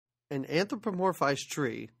An anthropomorphized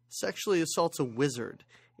tree sexually assaults a wizard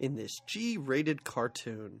in this G-rated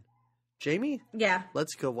cartoon. Jamie? Yeah.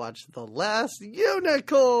 Let's go watch The Last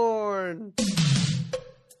Unicorn!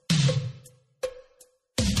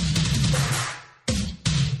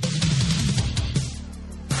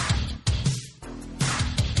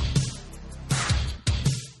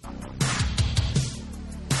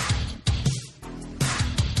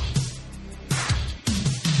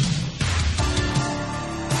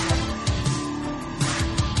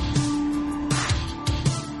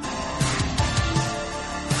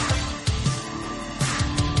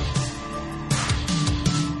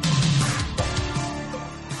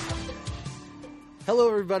 Hello,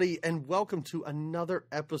 everybody, and welcome to another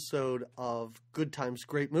episode of Good Times,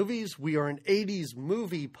 Great Movies. We are an 80s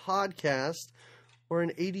movie podcast, or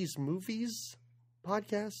an 80s movies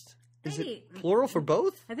podcast? Is it plural for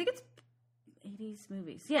both? I think it's 80s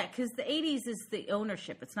movies. Yeah, because the 80s is the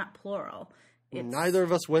ownership. It's not plural. Neither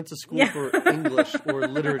of us went to school for English or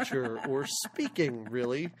literature or speaking,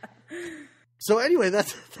 really. So anyway,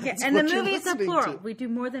 that's and what the movies are plural. To. We do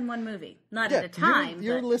more than one movie. Not at a time.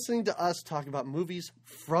 You're listening to us talk about movies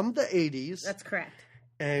from the 80s. That's correct.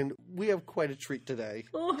 And we have quite a treat today.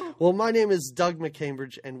 Oh. Well, my name is Doug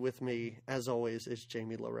McCambridge, and with me, as always, is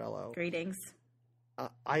Jamie Lorello. Greetings.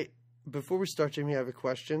 Before we start, Jamie, I have a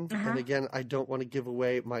question. And again, I don't want to give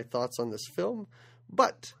away my thoughts on this film,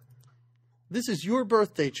 but this is your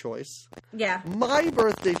birthday choice. Yeah. My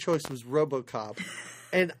birthday choice was RoboCop.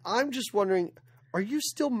 And I'm just wondering, are you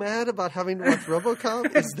still mad about having to watch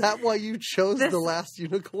RoboCop? Is that why you chose The Last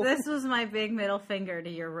Unicorn? This was my big middle finger to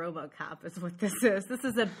your RoboCop is what this is. This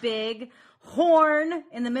is a big horn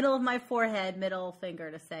in the middle of my forehead, middle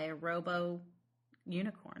finger to say Robo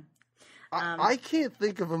Unicorn. I can't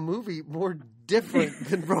think of a movie more different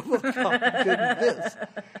than RoboCop than this.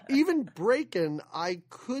 Even Breakin', I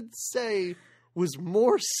could say, was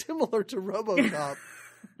more similar to RoboCop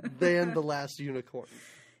than The Last Unicorn.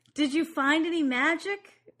 Did you find any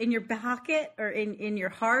magic in your pocket or in your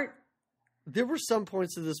heart? There were some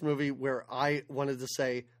points of this movie where I wanted to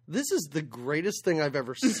say, this is the greatest thing I've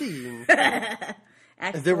ever seen.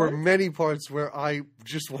 And there were many parts where I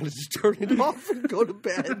just wanted to turn it off and go to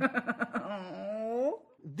bed.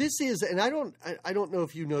 This is, and I don't know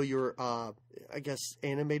if you know your, I guess,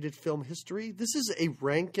 animated film history. This is a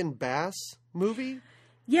Rankin Bass movie.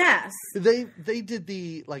 Yes. They did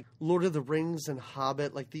the, like, Lord of the Rings and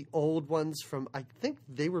Hobbit, like the old ones from, I think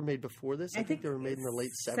they were made before this. I think they were made in the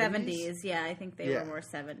late 70s. Yeah, I think they were more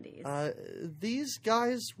 70s. These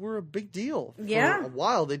guys were a big deal for a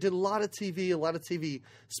while. They did a lot of TV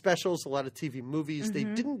specials, a lot of TV movies. Mm-hmm. They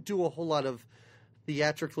didn't do a whole lot of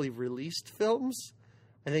theatrically released films.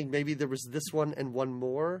 I think maybe there was this one and one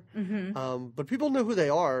more. Mm-hmm. But people know who they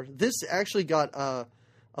are. This actually got a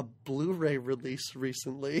Blu-ray release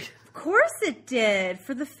recently. Of course it did.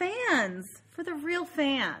 For the fans. For the real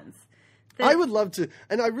fans. I would love to.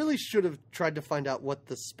 And I really should have tried to find out what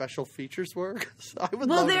the special features were.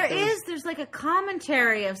 There's like a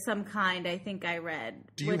commentary of some kind, I think I read.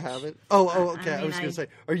 Do you have it? Okay. I was going to say,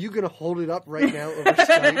 are you going to hold it up right now over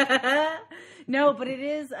Skype? No, but it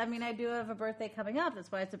is. I mean, I do have a birthday coming up.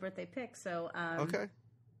 That's why it's a birthday pick. So, okay.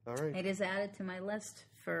 All right. It is added to my list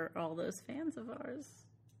for all those fans of ours.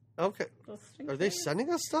 Okay. Are they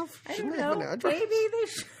sending us stuff? Shouldn't they have an address? Maybe they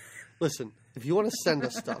should. Listen, if you want to send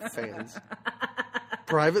us stuff, fans,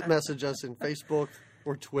 private message us in Facebook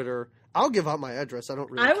or Twitter. I'll give out my address. I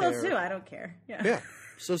don't really care. I will too. I don't care. Yeah.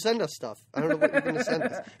 So send us stuff. I don't know what you're going to send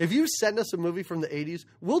us. If you send us a movie from the 80s,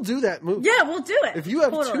 we'll do that movie. Yeah, we'll do it. If you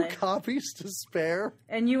have 2 copies to spare.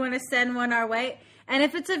 And you want to send one our way. And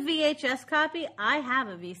if it's a VHS copy, I have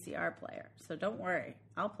a VCR player. So don't worry.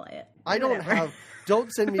 I'll play it.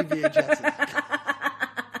 Don't send me VHSs.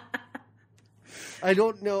 I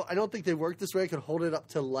don't know. I don't think they work this way. I could hold it up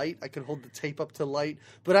to light. I could hold the tape up to light.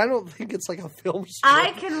 But I don't think it's like a film strip.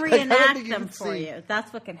 I can reenact them for you.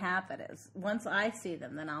 That's what can happen is once I see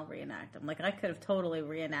them, then I'll reenact them. Like I could have totally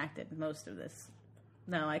reenacted most of this.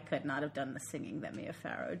 No, I could not have done the singing that Mia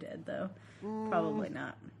Farrow did, though. Probably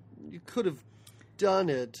not. You could have done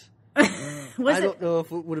it. I don't know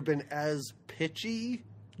if it would have been as pitchy,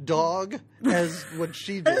 dog, as what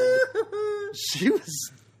she did. She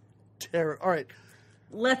was terrible. All right.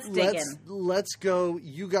 Let's dig in. Let's go.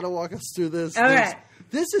 You got to walk us through this. All right.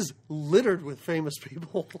 This is littered with famous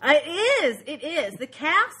people. It is. The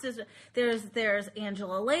cast is there's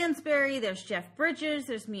Angela Lansbury, there's Jeff Bridges,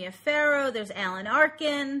 there's Mia Farrow, there's Alan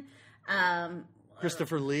Arkin,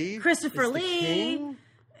 Christopher Lee. Lee.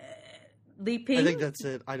 Li Ping? I think that's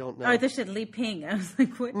it. I don't know. Oh, they said Li Ping. I was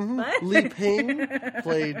like, what? Mm-hmm. What? Li Ping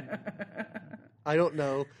played I don't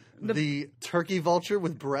know. The turkey vulture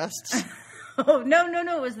with breasts? Oh, no.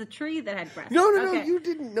 It was the tree that had breasts. No. You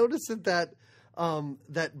didn't notice that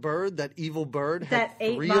bird, that evil bird, had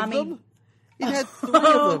ate three mommy. of them? It had three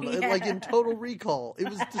of them, like in Total Recall. It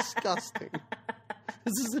was disgusting.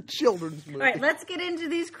 This is a children's movie. All right, let's get into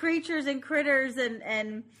these creatures and critters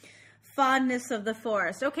and fondness of the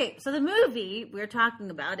forest. Okay, so the movie we're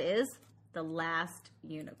talking about is The Last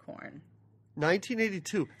Unicorn.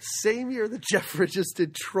 1982, same year that Jeff Bridges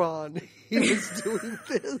did Tron, he was doing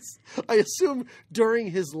this. I assume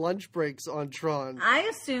during his lunch breaks on Tron. I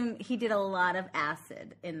assume he did a lot of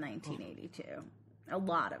acid in 1982. A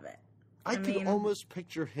lot of it. I could almost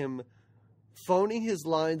picture him phoning his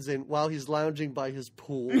lines in while he's lounging by his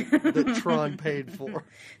pool that Tron paid for.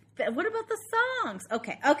 What about the songs?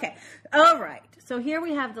 Okay. All right. So here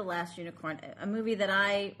we have The Last Unicorn, a movie that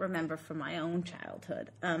I remember from my own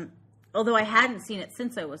childhood. Although I hadn't seen it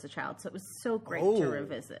since I was a child, so it was so great to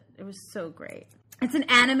revisit. It was so great. It's an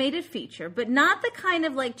animated feature, but not the kind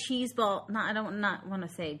of like cheeseball. I don't want to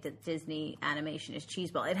say that Disney animation is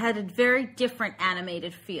cheeseball. It had a very different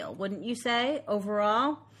animated feel, wouldn't you say,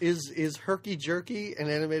 overall? Is Herky Jerky an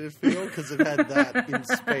animated feel? Because it had that in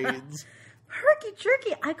spades. Herky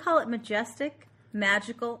Jerky, I call it majestic,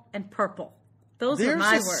 magical, and purple. Those are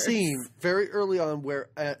my words. There's a scene very early on where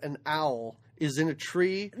an owl is in a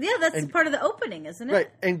tree. Yeah, that's part of the opening, isn't it? Right,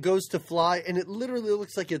 and goes to fly, and it literally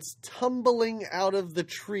looks like it's tumbling out of the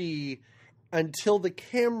tree until the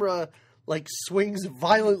camera, like, swings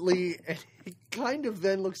violently, and it kind of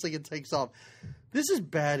then looks like it takes off. This is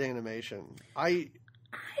bad animation.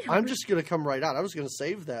 I'm just going to come right out. I was going to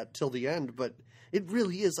save that till the end, but it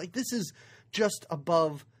really is. Like, this is just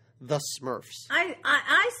above the Smurfs.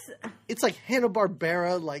 It's like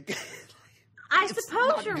Hanna-Barbera, like... I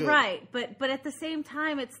suppose you're right, but at the same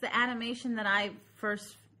time, it's the animation that I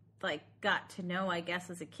first got to know, I guess,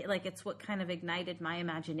 as a kid. Like, it's what kind of ignited my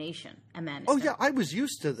imagination. Oh yeah, I was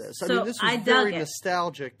used to this. So I mean, this was very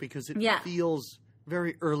nostalgic because it feels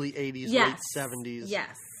very early '80s, late '70s.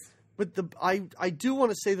 Yes, but I do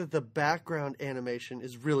want to say that the background animation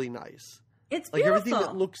is really nice. It's like beautiful. Everything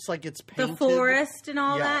that looks like it's painted. The forest and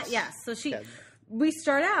all that. Yes. So we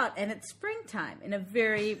start out, and it's springtime in a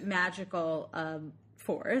very magical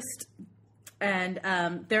forest. And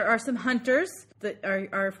there are some hunters that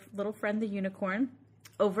our little friend, the unicorn,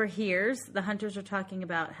 overhears. The hunters are talking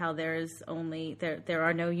about how there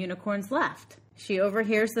are no unicorns left. She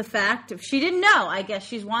overhears the fact. She didn't know. I guess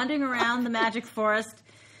she's wandering around the magic forest,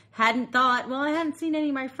 hadn't thought, well, I hadn't seen any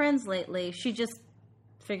of my friends lately. She just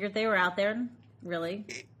figured they were out there and really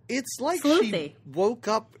It's like sleuthy. She woke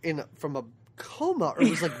up from a coma, or it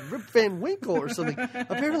was like Rip Van Winkle or something.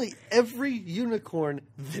 Apparently every unicorn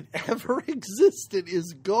that ever existed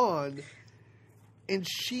is gone, and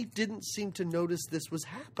she didn't seem to notice this was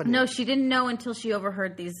happening. No, she didn't know until she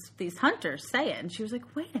overheard these hunters say it, and she was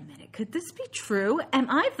like, wait a minute, could this be true? Am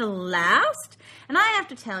I the last? And I have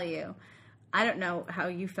to tell you, I don't know how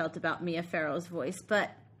you felt about Mia Farrow's voice,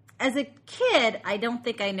 but as a kid, I don't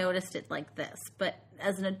think I noticed it like this, but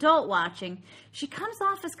as an adult watching, she comes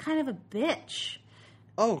off as kind of a bitch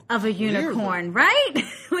of a unicorn, right?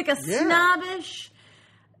 Like a snobbish.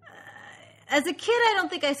 As a kid, I don't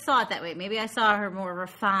think I saw it that way. Maybe I saw her more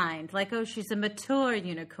refined, like, oh, she's a mature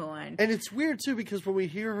unicorn. And it's weird, too, because when we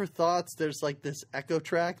hear her thoughts, there's like this echo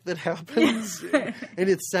track that happens, and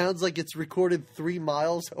it sounds like it's recorded 3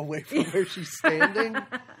 miles away from where she's standing.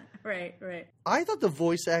 Right. I thought the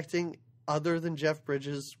voice acting, other than Jeff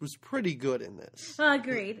Bridges, was pretty good in this.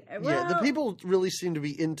 Agreed. Well, the people really seemed to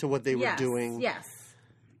be into what they were doing. Yes.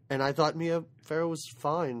 And I thought Mia Farrow was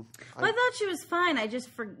fine. Well, I thought she was fine. I just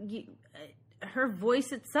her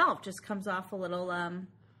voice itself just comes off a little.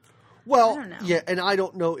 Well, I don't know. Yeah, and I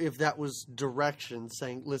don't know if that was direction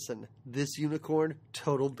saying, "Listen, this unicorn,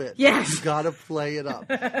 total bitch. Yes, you got to play it up."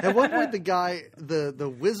 At one point,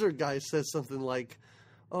 the wizard guy says something like,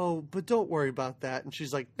 "Oh, but don't worry about that." And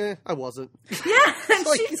she's like, I wasn't. Yeah, and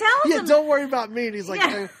like, she tells him. Yeah, don't worry about me. And he's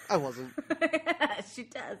like, I wasn't. She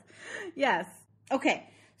does. Yes. Okay,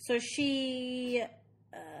 so she...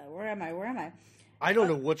 where am I? I don't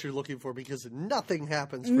know what you're looking for because nothing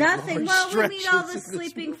happens for nothing. Well, we meet all the in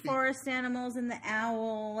sleeping forest animals and the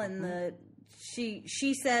owl and the...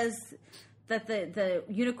 She says that the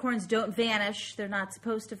unicorns don't vanish. They're not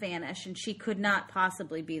supposed to vanish, and she could not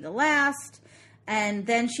possibly be the last. And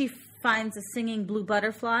then she finds a singing blue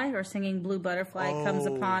butterfly comes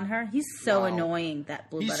upon her. He's so annoying,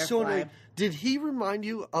 that blue butterfly. So annoying. Did he remind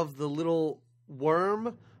you of the little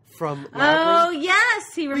worm from Oh, Labyrinth. yes.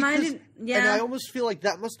 He reminded... And I almost feel like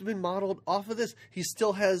that must have been modeled off of this. He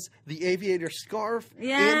still has the aviator scarf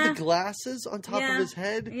and the glasses on top of his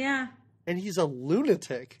head. Yeah. And he's a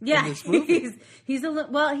lunatic in Yeah, this movie. he's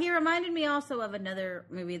well. He reminded me also of another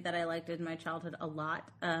movie that I liked in my childhood a lot,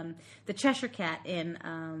 the Cheshire Cat in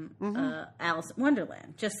Alice in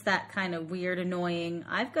Wonderland. Just that kind of weird, annoying.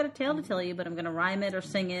 I've got a tale to tell you, but I'm going to rhyme it or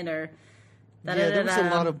sing it or. There was a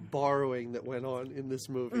lot of borrowing that went on in this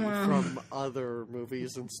movie from other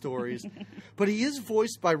movies and stories, but he is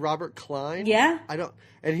voiced by Robert Klein. Yeah,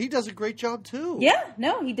 and he does a great job too. Yeah,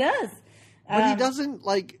 no, he does, but he doesn't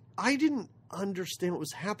like. I didn't understand what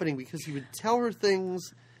was happening because he would tell her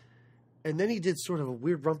things, and then he did sort of a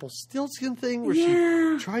weird Rumpelstiltskin thing where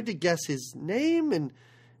she tried to guess his name, and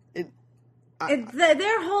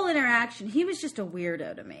their whole interaction. He was just a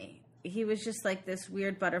weirdo to me. He was just like this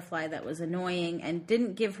weird butterfly that was annoying and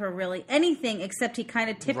didn't give her really anything except he kind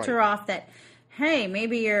of tipped her off that, hey,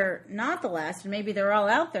 maybe you're not the last, and maybe they're all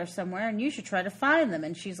out there somewhere, and you should try to find them.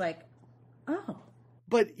 And she's like, oh.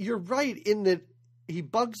 But you're right in that. He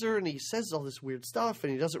bugs her and he says all this weird stuff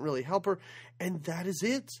and he doesn't really help her. And that is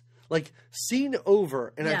it. Like, scene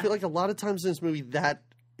over. And I feel like a lot of times in this movie, that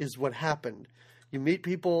is what happened. You meet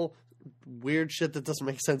people, weird shit that doesn't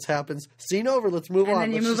make sense happens. Scene over. Let's move on.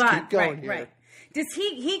 And then you Let's move just on. Keep going right, here. right. Does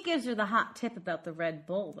he gives her the hot tip about the Red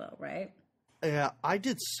Bull, though, right? Yeah, I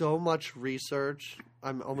did so much research.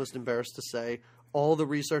 I'm almost embarrassed to say. All the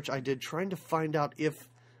research I did trying to find out if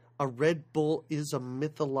a Red Bull is a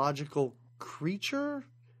mythological creature,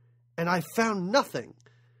 and I found nothing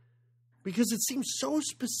because it seems so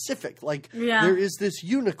specific. Like, there is this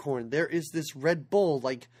unicorn, there is this Red Bull.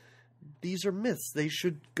 Like, these are myths. They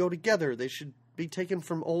should go together. They should be taken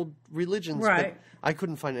from old religions. Right. But I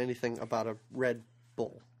couldn't find anything about a Red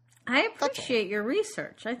Bull. I appreciate your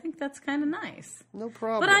research. I think that's kind of nice. No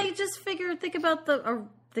problem. But I just figured, think about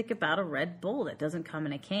a Red Bull that doesn't come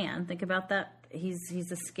in a can. Think about that.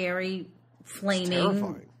 He's a scary,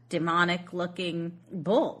 flaming, demonic-looking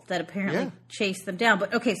bull that apparently chased them down.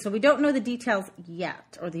 But, okay, so we don't know the details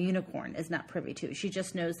yet, or the unicorn is not privy to. She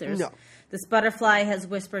just knows this butterfly has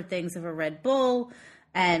whispered things of a Red Bull,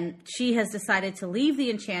 and she has decided to leave the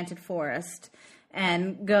Enchanted Forest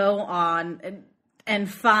and go on and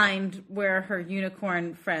find where her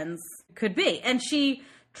unicorn friends could be. And she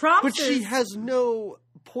trompses... But she has no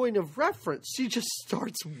point of reference. She just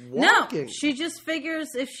starts walking. No, she just figures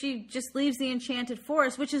if she just leaves the Enchanted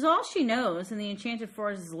Forest, which is all she knows, and the Enchanted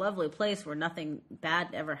Forest is a lovely place where nothing bad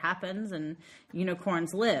ever happens and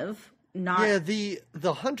unicorns live. The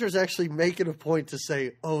hunters actually make it a point to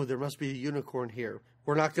say, oh, there must be a unicorn here.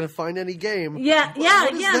 We're not going to find any game. What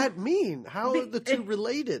does that mean? How are the two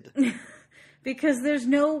related? Because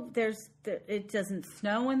it doesn't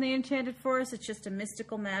snow in the Enchanted Forest. It's just a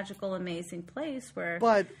mystical, magical, amazing place where...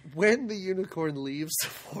 But when the unicorn leaves the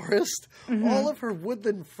forest, all of her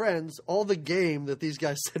woodland friends, all the game that these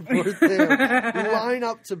guys said were there, line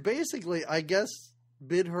up to basically, I guess,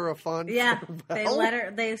 bid her a fond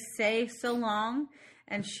farewell. They say so long,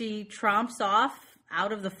 and she tromps off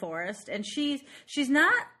out of the forest, and she's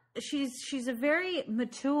a very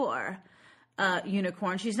mature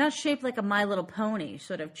unicorn. She's not shaped like a My Little Pony,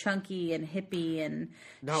 sort of chunky and hippie, and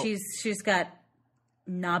she's got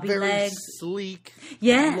knobby very legs, sleek,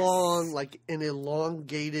 long, like an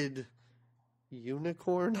elongated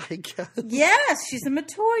unicorn, I guess. Yes, she's a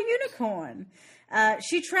mature unicorn.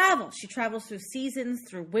 She travels. She travels through seasons,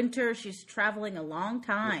 through winter. She's traveling a long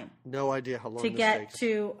time. No idea how long to this get takes.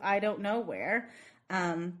 to I don't know where.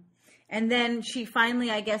 And then she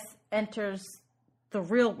finally, I guess, enters the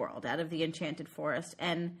real world out of the Enchanted Forest.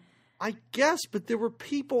 And I guess, but there were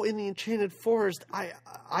people in the Enchanted Forest.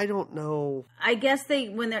 I don't know. I guess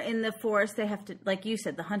when they're in the forest, they have to, like you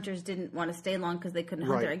said, the hunters didn't want to stay long because they couldn't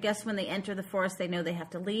hunt her. I guess when they enter the forest, they know they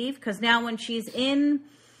have to leave. Because now when she's in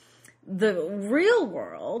the real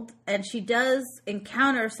world, and she does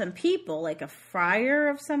encounter some people, like a friar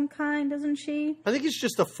of some kind, doesn't she? I think it's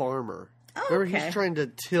just a farmer. Oh, Remember, he's trying to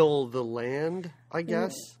till the land, I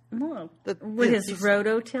guess. Well, with his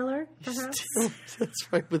rototiller, perhaps?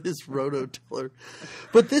 That's right, with his rototiller.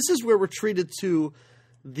 But this is where we're treated to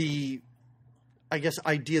the, I guess,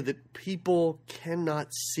 idea that people cannot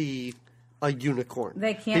see a unicorn.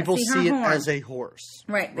 They can't people see her it horn. as a horse.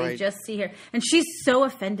 Right, they just see her. And she's so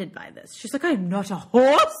offended by this. She's like, I'm not a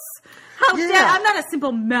horse? How dare I'm not a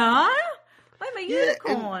simple man? I'm a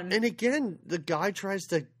unicorn. And again, the guy tries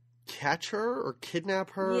to catch her or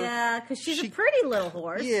kidnap her. Yeah, because she's a pretty little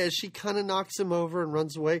horse. Yeah, she kind of knocks him over and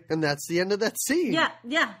runs away, and that's the end of that scene. Yeah.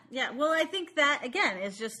 Well, I think that, again,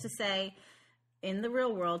 is just to say, in the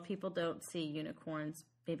real world, people don't see unicorns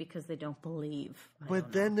Maybe because they don't believe.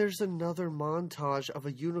 But then there's another montage of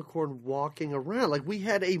a unicorn walking around. Like, we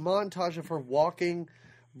had a montage of her walking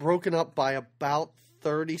broken up by about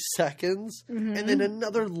 30 seconds. Mm-hmm. And then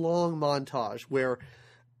another long montage where,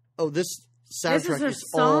 this soundtrack is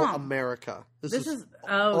All America. This is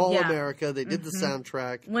All America. They did the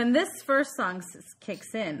soundtrack. When this first song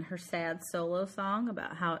kicks in, her sad solo song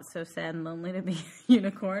about how it's so sad and lonely to be a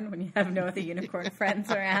unicorn when you have no other unicorn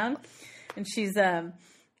friends around. And she's,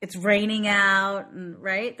 it's raining out, and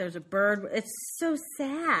right? There's a bird. It's so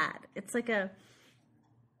sad. It's like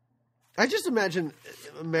I just imagine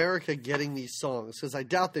America getting these songs, because I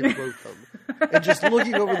doubt they wrote them, and just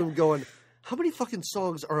looking over them going, how many fucking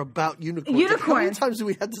songs are about unicorns? Like, how many times do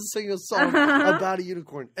we have to sing a song about a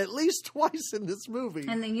unicorn? At least twice in this movie.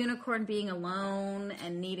 And the unicorn being alone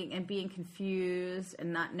and being confused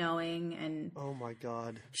and not knowing, and oh my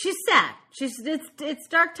god, she's sad. It's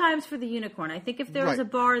dark times for the unicorn. I think if there was a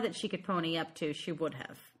bar that she could pony up to, she would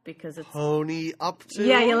have, because it's pony up to.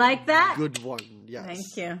 Yeah, you like that? Good one. Yes. Thank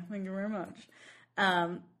you very much.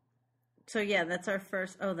 So yeah, that's our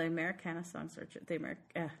first. Oh, the Americana songs are the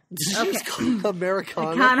Americana. Did you just call it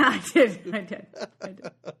Americana? I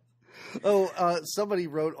did. Somebody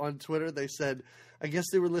wrote on Twitter. They said, I guess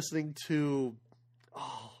they were listening to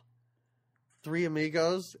Three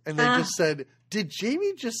Amigos, and they just said, "Did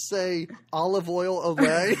Jamie just say olive oil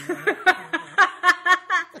Olay?"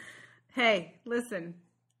 Hey, listen.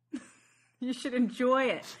 You should enjoy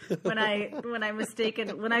it when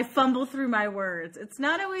I fumble through my words. It's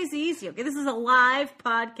not always easy. Okay, this is a live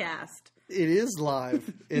podcast. It is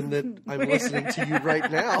live in that I'm listening to you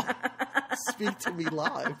right now. Speak to me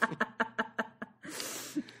live.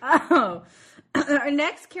 Oh, our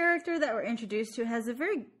next character that we're introduced to has a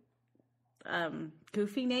very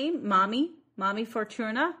goofy name, Mommy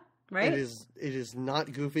Fortuna. Right? It is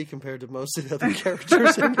not goofy compared to most of the other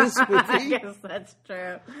characters in this movie. I guess that's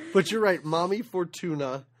true. But you're right, Mommy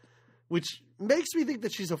Fortuna, which makes me think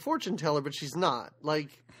that she's a fortune teller, but she's not.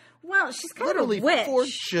 Like, well, she's kind literally of a witch.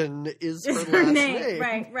 Fortune is her last name.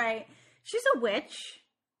 Right. She's a witch,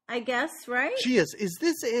 I guess, right? She is. Is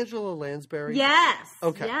this Angela Lansbury? Yes.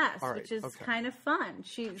 Okay. Yes, all right. which is kind of fun.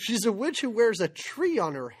 She's a witch who wears a tree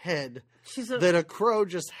on her head that a crow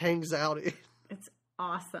just hangs out in. It's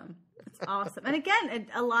awesome. It's awesome. And again,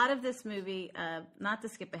 a lot of this movie, not to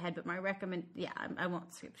skip ahead, but my I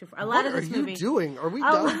won't skip too far. A lot of this movie. What are you doing? Are we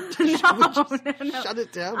done? No. Shut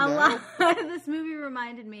it down now. A lot of this movie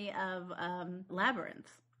reminded me of Labyrinth.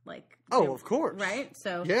 Of course. Right?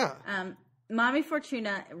 So, yeah. Mommy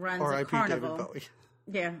Fortuna runs a carnival. David Bowie.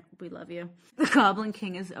 Yeah, we love you. The Goblin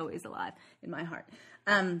King is always alive in my heart.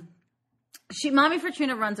 Mommy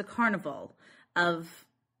Fortuna runs a carnival of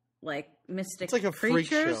mystic creatures. It's like a freak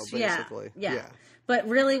show, basically. Yeah. But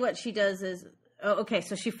really what she does is,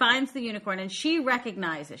 so she finds the unicorn and she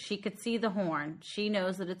recognizes, she could see the horn. She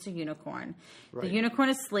knows that it's a unicorn. Right. The unicorn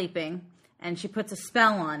is sleeping and she puts a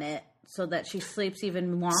spell on it so that she sleeps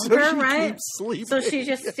even longer, so right? Keeps sleeping. So she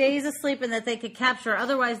just stays asleep and that they could capture her.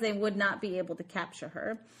 Otherwise they would not be able to capture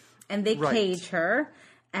her. And they cage her.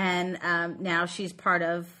 And now she's part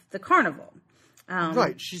of the carnival.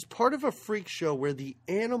 Right. She's part of a freak show where the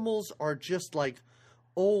animals are just like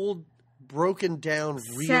old, broken down,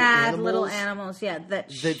 real sad animals. Little animals, yeah.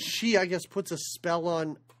 That she, I guess, puts a spell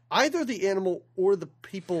on either the animal or the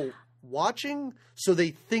people watching, so they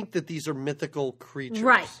think that these are mythical creatures.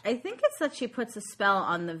 Right. I think it's that she puts a spell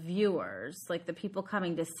on the viewers, like the people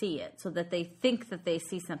coming to see it, so that they think that they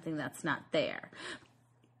see something that's not there.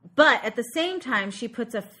 But at the same time, she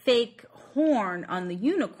puts a fake horn on the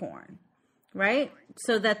unicorn. Right?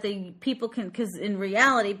 So that the people can, because in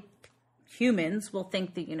reality, humans will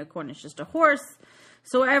think the unicorn is just a horse.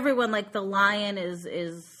 So everyone, like the lion is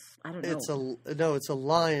I don't know. It's a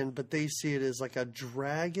lion, but they see it as like a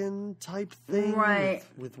dragon type thing. Right.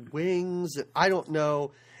 With wings. I don't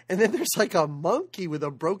know. And then there's like a monkey with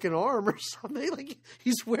a broken arm or something. Like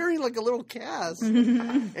he's wearing like a little cast.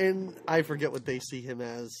 And I forget what they see him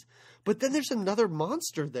as. But then there's another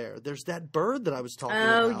monster there. There's that bird that I was talking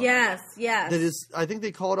about. Oh, yes. That is, I think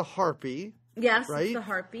they call it a harpy. Yes, right? It's the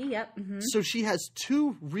harpy, yep. Mm-hmm. So she has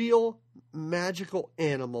two real magical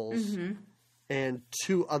animals and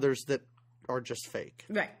two others that are just fake.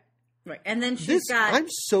 Right. And then I'm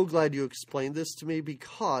so glad you explained this to me,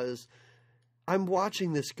 because I'm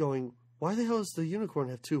watching this going, why the hell does the unicorn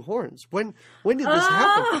have two horns? When did this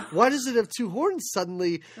happen? Why does it have two horns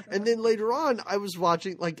suddenly? And then later on, I was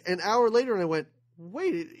watching like an hour later, and I went,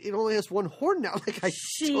 "Wait, it only has one horn now." Like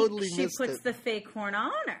totally missed it. She puts the fake horn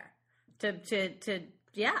on her to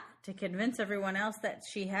to convince everyone else that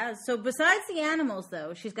she has. So besides the animals,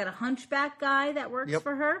 though, she's got a hunchback guy that works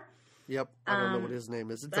for her. Yep. I don't know what his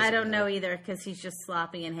name is. I don't know either because he's just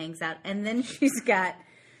sloppy and hangs out. And then she's got...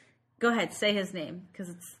 Go ahead, say his name because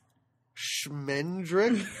it's...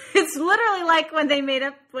 Schmendrick? It's literally like when they made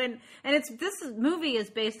up... This movie is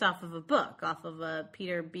based off of a book, off of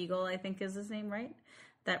Peter Beagle, I think is his name, right?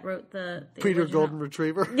 That wrote the Peter original. Golden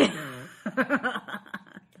Retriever? Yeah. That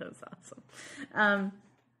was awesome.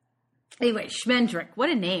 Anyway, Schmendrick.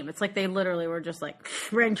 What a name. It's like they literally were just like,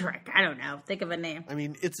 Schmendrick. I don't know. Think of a name. I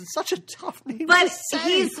mean, it's such a tough name but to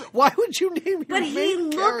say. Why would you name your But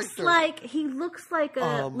main character? he looks like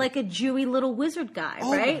a Jewy little wizard guy,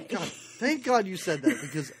 right? My God. Thank God you said that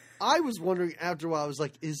because I was wondering after a while, I was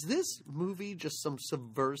like, is this movie just some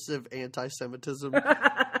subversive anti-Semitism?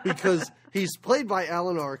 Because he's played by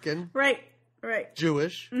Alan Arkin. Right.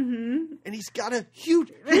 Jewish. Mm-hmm. And he's got a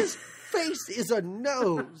huge... His face is a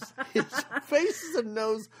nose. His face is a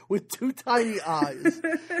nose with two tiny eyes.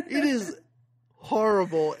 It is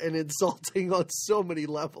horrible and insulting on so many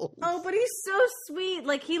levels. Oh, but he's so sweet.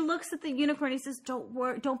 Like, he looks at the unicorn. He says, don't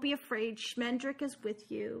worry. Don't be afraid. Schmendrick is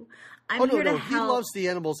with you. I'm here to help. He loves the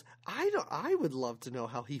animals. I would love to know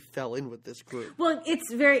how he fell in with this group. Well,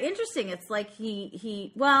 it's very interesting. It's like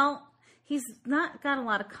he's not got a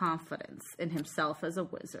lot of confidence in himself as a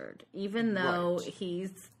wizard, even though he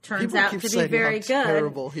turns out to be very good.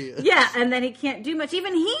 Terrible he is. Yeah, and then he can't do much.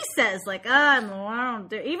 Even he says, like, I don't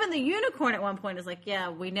do. Even the unicorn at one point is like, yeah,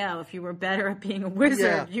 we know if you were better at being a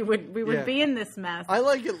wizard, we would be in this mess. I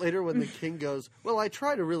like it later when the king goes, well, I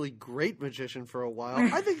tried a really great magician for a while.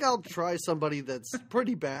 I think I'll try somebody that's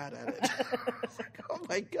pretty bad at it. It's like, oh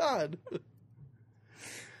my God.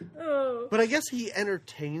 Oh. But I guess he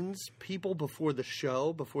entertains people before the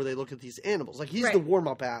show, before they look at these animals. Like, he's the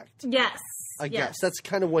warm-up act. Yes. I guess. That's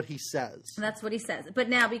kind of what he says. That's what he says. But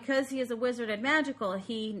now, because he is a wizard and magical,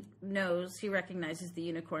 he recognizes the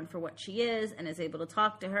unicorn for what she is and is able to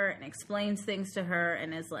talk to her and explains things to her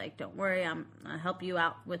and is like, don't worry, I'm going to help you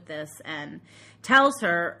out with this. And tells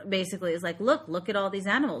her, basically, is like, look at all these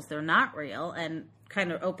animals. They're not real. And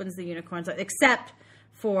kind of opens the unicorn's eyes, except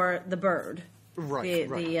for the bird. Right.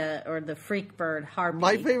 The freak bird harpy.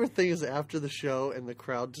 My favorite thing is after the show and the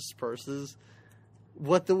crowd disperses,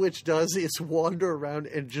 what the witch does is wander around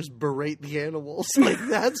and just berate the animals. Like,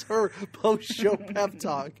 that's her post-show pep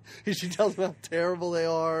talk. And she tells them how terrible they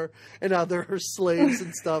are and how they're her slaves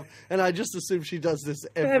and stuff. And I just assume she does this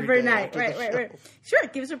every night. Right. Sure,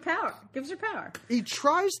 it gives her power. He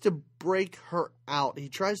tries to break her out. He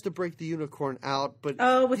tries to break the unicorn out, but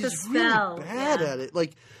with he's a spell. Really bad at it.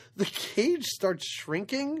 Like, the cage starts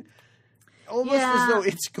shrinking almost as though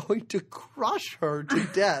it's going to crush her to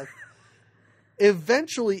death.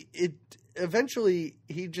 Eventually,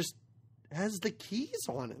 he just has the keys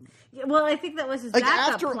on him. Yeah, well, I think that was his like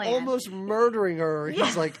backup after plan. almost murdering her,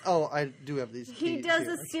 he's like, "Oh, I do have these keys." He does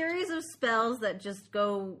here. a series of spells that just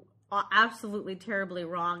go absolutely terribly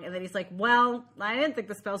wrong, and then he's like, well, I didn't think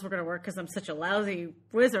the spells were going to work because I'm such a lousy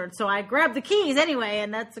wizard, so I grabbed the keys anyway,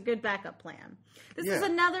 and that's a good backup plan. This is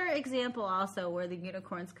another example also where the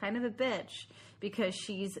unicorn's kind of a bitch because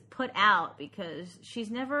she's put out because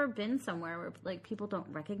she's never been somewhere where like people don't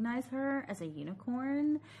recognize her as a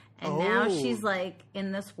unicorn, and now she's like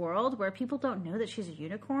in this world where people don't know that she's a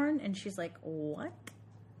unicorn, and she's like, what?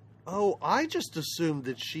 Oh, I just assumed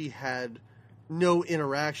that she had no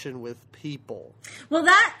interaction with people. Well,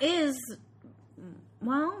 that is,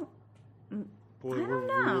 well, boy, I don't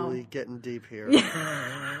we're know. really getting deep here.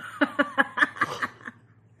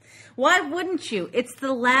 Why wouldn't you? It's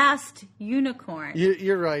the last unicorn.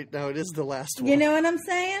 You're right. No, it is the last one. You know what I'm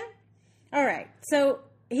saying? All right. So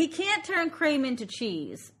he can't turn Creme into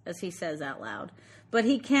cheese, as he says out loud, but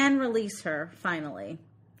he can release her, finally,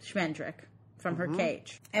 Schmendrick, from her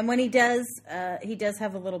cage. And when he does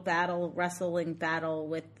have a little wrestling battle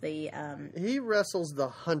with the... He wrestles the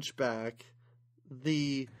hunchback.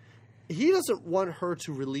 He doesn't want her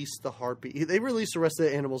to release the harpy. They release the rest of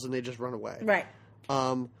the animals and they just run away. Right.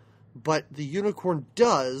 But the unicorn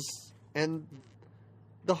does, and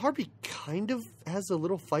the harpy kind of has a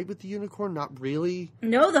little fight with the unicorn, not really.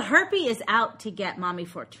 No, the harpy is out to get Mommy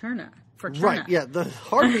Fortuna. Right, yeah, the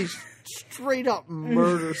harpy straight up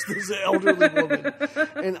murders this elderly woman,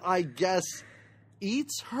 and I guess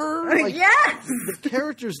eats her. Like, yes! The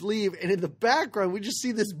characters leave, and in the background, we just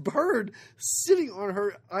see this bird sitting on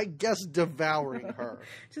her, I guess, devouring her.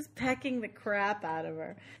 Just pecking the crap out of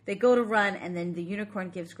her. They go to run, and then the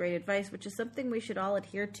unicorn gives great advice, which is something we should all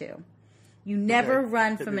adhere to. You never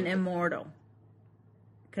run from an immortal,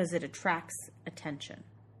 because it attracts attention.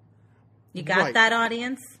 You got that,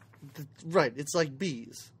 audience? Right. It's like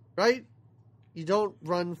bees, right? You don't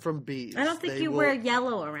run from bees. I don't think you wear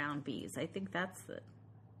yellow around bees. I think that's the...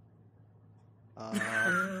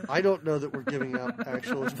 I don't know that we're giving out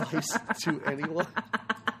actual advice to anyone.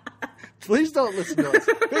 Please don't listen to us.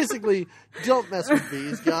 Basically, don't mess with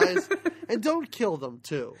bees, guys. And don't kill them,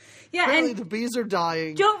 too. Yeah, apparently, the bees are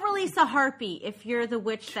dying. Don't release a harpy if you're the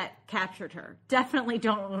witch that captured her. Definitely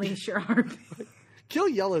don't release your harpy. Kill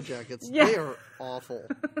yellow jackets. Yeah. They are awful.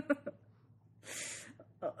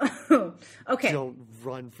 Okay. Don't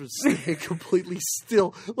run for staying completely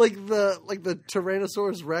still, like the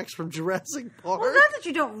Tyrannosaurus Rex from Jurassic Park. Well, not that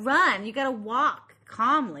you don't run. You got to walk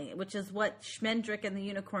calmly, which is what Schmendrick and the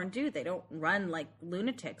unicorn do. They don't run like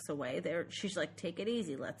lunatics away. She's like, take it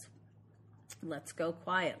easy. Let's go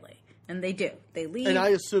quietly. And they do. They leave. And I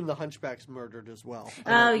assume the Hunchback's murdered as well.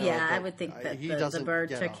 Oh yeah, I would think that the bird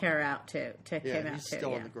took him out too. He's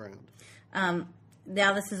still on the ground.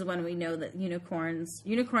 Now this is when we know that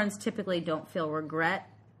unicorns typically don't feel regret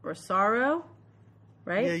or sorrow,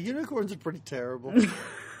 right? Yeah, unicorns are pretty terrible.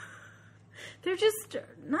 They're just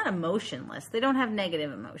not emotionless. They don't have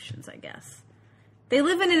negative emotions, I guess. They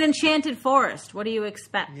live in an enchanted forest. What do you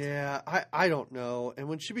expect? Yeah, I don't know. And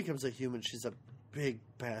when she becomes a human, she's a big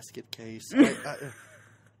basket case.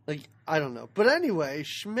 I don't know. But anyway,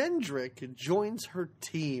 Schmendrick joins her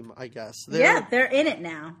team, I guess. They're in it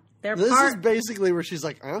now. This is basically where she's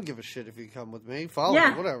like, I don't give a shit if you come with me. Follow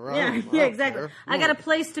me, whatever. Yeah, exactly. I got a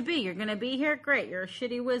place to be. You're going to be here? Great. You're a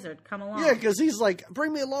shitty wizard. Come along. Yeah, because he's like,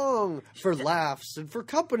 bring me along for laughs and for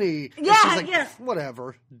company. Yeah, and she's like,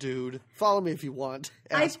 whatever, dude. Follow me if you want,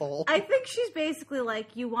 asshole. I think she's basically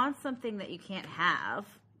like, you want something that you can't have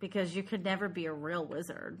because you could never be a real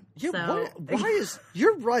wizard. Yeah, so. why is...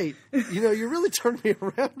 You're right. You really turned me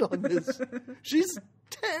around on this. She's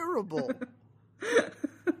terrible.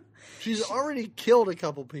 She's already killed a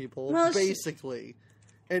couple people, basically,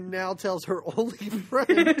 and now tells her only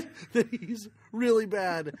friend that he's really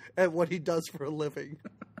bad at what he does for a living.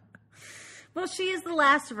 Well, she is the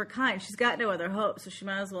last of her kind. She's got no other hope, so she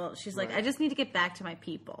might as well... She's like, I just need to get back to my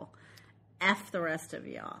people. F the rest of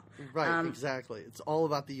y'all. Right, exactly. It's all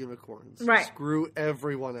about the unicorns. Right. Screw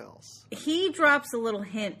everyone else. He drops a little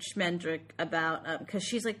hint, Schmendrick, about... Because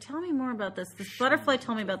she's like, tell me more about this. This butterfly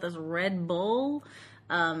told me about this Red Bull...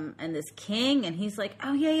 and this king, and he's like,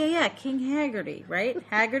 oh, yeah, King Haggerty, right?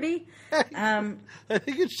 Haggerty? I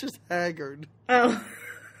think it's just Haggard. Oh.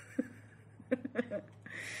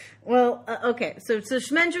 Well, okay, so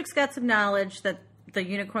Schmendrick's got some knowledge that the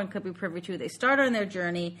unicorn could be privy to. They start on their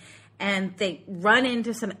journey, and they run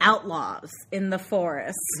into some outlaws in the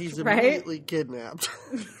forest. He's immediately kidnapped.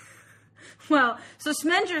 Well, so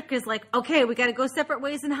Schmendrick is like, okay, we got to go separate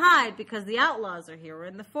ways and hide because the outlaws are here. We're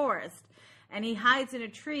in the forest. And he hides in a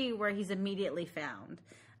tree where he's immediately found.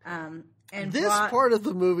 And this part of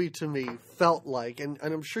the movie to me felt like, and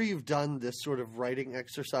I'm sure you've done this sort of writing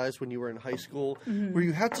exercise when you were in high school, where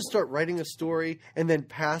you have to start writing a story and then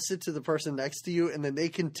pass it to the person next to you, and then they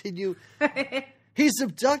continue. He's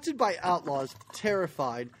abducted by outlaws,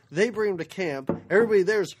 terrified. They bring him to camp. Everybody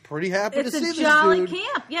there's pretty happy to see this dude. It's a jolly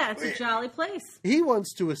camp. Yeah, it's a jolly place. He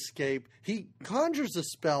wants to escape. He conjures a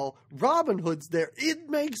spell. Robin Hood's there. It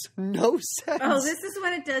makes no sense. Oh, this is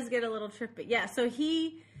when it does get a little trippy. Yeah, so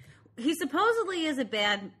he supposedly is a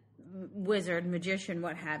bad wizard, magician,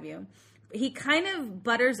 what have you. He kind of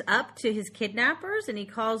butters up to his kidnappers, and he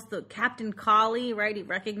calls the Captain Collie, right? He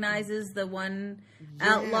recognizes the one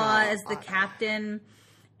outlaw as the captain,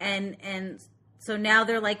 and so now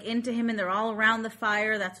they're like into him, and they're all around the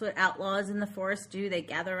fire. That's what outlaws in the forest do. They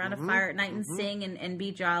gather around a fire at night and sing and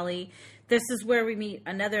be jolly. This is where we meet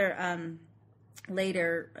another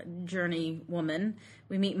later journey woman.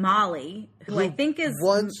 We meet Molly, who I think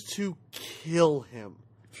wants to kill him.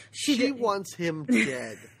 She wants him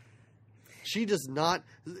dead. She does not.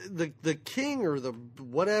 The king or the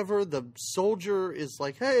whatever, the soldier is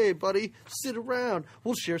like, hey, buddy, sit around.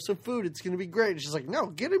 We'll share some food. It's going to be great. And she's like, no,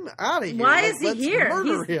 get him out of here. Why is he let's here?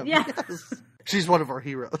 Murder him. Yeah. Yes. She's one of our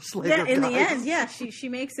heroes later. Yeah, in the end, yeah, she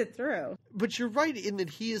makes it through. But you're right in that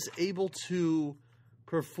he is able to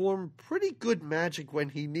perform pretty good magic when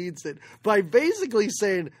he needs it by basically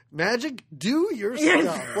saying, magic, do your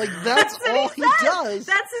stuff. Like, that's all he does.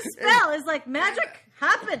 That's his spell. It's like, magic,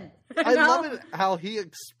 happen. I love it how he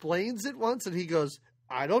explains it once and he goes,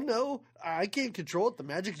 I don't know. I can't control it. The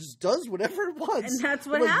magic just does whatever it wants. And that's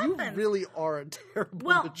what happens. You really are a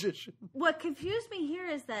terrible magician. What confused me here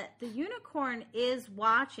is that the unicorn is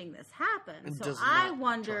watching this happen. And so I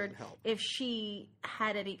wondered if she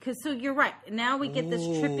had any... Because, so you're right. Now we get this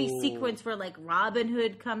trippy sequence where, like, Robin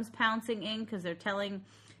Hood comes pouncing in because they're telling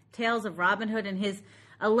tales of Robin Hood and his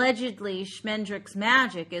allegedly Schmendrick's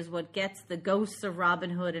magic is what gets the ghosts of Robin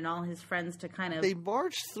Hood and all his friends to kind of... They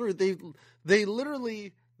march through. They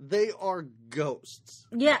literally, they are ghosts.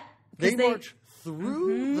 Yeah. They march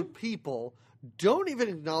through the people, don't even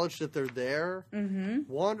acknowledge that they're there,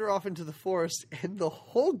 wander off into the forest, and the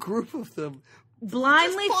whole group of them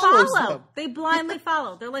blindly follow. Them. They blindly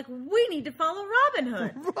follow. They're like, we need to follow Robin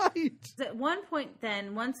Hood. Right. At one point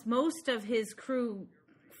then, once most of his crew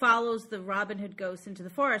follows the Robin Hood ghost into the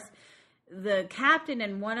forest, the captain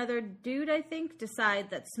and one other dude, I think, decide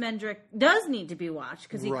that Schmendrick does need to be watched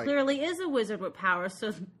because he clearly is a wizard with powers.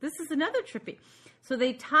 So this is another trippy. So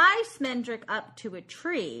they tie Schmendrick up to a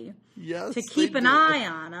tree to keep an eye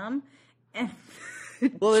on him. And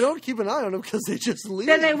well, they don't keep an eye on him because they just leave.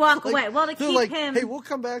 Then they walk away. Well, to keep him... Hey, we'll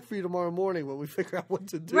come back for you tomorrow morning when we figure out what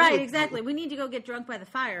to do. Right, exactly. We need to go get drunk by the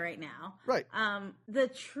fire right now. Right. The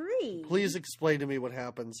tree... Please explain to me what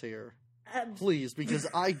happens here. Please, because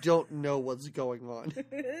I don't know what's going on.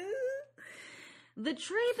 The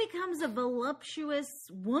tree becomes a voluptuous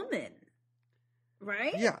woman.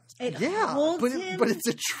 Right? Yeah. Holds him. But it's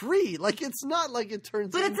a tree. Like, it's not like it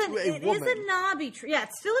turns into a woman. It is a knobby tree. Yeah,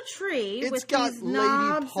 it's still a tree. It's got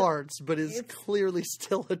lady parts, but it's clearly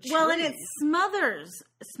still a tree. Well, and it smothers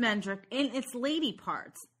Schmendrick in its lady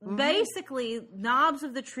parts. Basically, knobs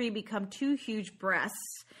of the tree become two huge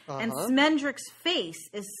breasts, and Schmendrick's face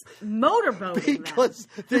is motorboating because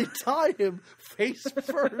they tie him face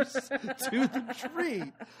first to the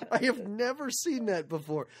tree. I have never seen that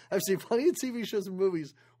before. I've seen plenty of TV shows and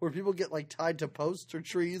movies where people get like tied to posts or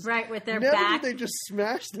trees. Right, with their back. back. Never do they just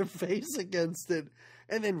smash their face against it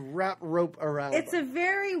and then wrap rope around It's them. a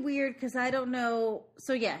very weird, because I don't know.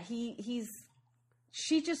 So yeah,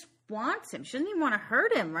 she just wants him. She doesn't even want to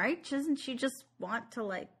hurt him, right? Doesn't she just want to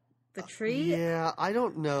like the tree? Yeah, I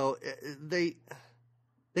don't know. They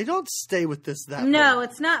don't stay with this that No, long.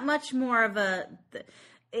 it's not much more of a...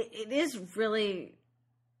 It is really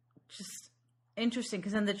just interesting,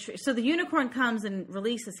 because then the tree... So the unicorn comes and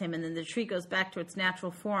releases him, and then the tree goes back to its natural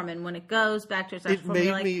form, and when it goes back to its natural form...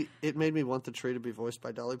 It made me want the tree to be voiced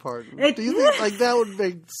by Dolly Parton. Do you think like that would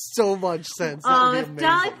make so much sense? Oh, if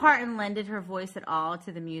Dolly Parton lended her voice at all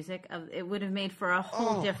to the music, it would have made for a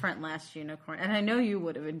whole different Last Unicorn. And I know you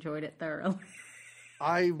would have enjoyed it thoroughly.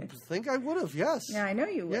 I think I would have, yes. Yeah, I know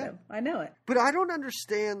you would have. I know it. But I don't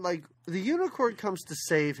understand, like, the unicorn comes to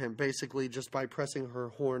save him, basically, just by pressing her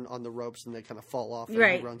horn on the ropes, and they kind of fall off, and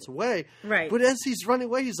he runs away. Right. But as he's running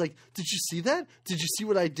away, he's like, did you see that? Did you see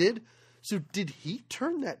what I did? So did he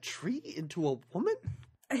turn that tree into a woman?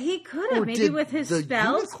 He could have, maybe with his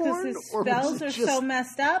spells, because his spells are so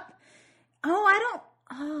messed up. I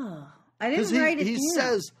didn't write it down. He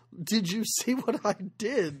says, did you see what I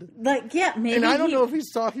did? Like, yeah, maybe. And I don't know if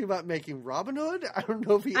he's talking about making Robin Hood. I don't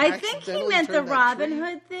know if he I think he meant the Robin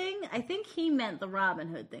Hood thing. I think he meant the Robin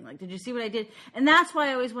Hood thing. Like, did you see what I did? And that's why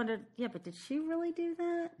I always wondered, yeah, but did she really do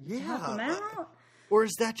that? Yeah. To help him out? Or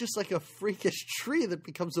is that just like a freakish tree that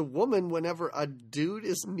becomes a woman whenever a dude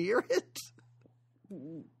is near it?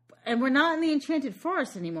 And we're not in the Enchanted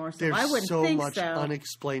Forest anymore, so I wouldn't think so. There's so much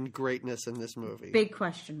unexplained greatness in this movie. Big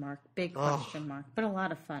question mark. Big question mark. But a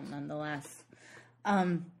lot of fun nonetheless.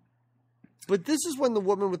 But this is when the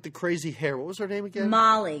woman with the crazy hair, what was her name again?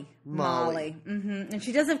 Molly. Mm-hmm. And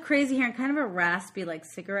she does have crazy hair and kind of a raspy, like,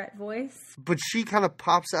 cigarette voice. But she kind of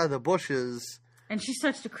pops out of the bushes. And she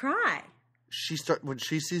starts to cry. When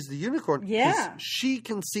she sees the unicorn. Yeah. She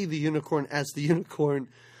can see the unicorn as the unicorn.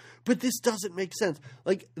 But this doesn't make sense.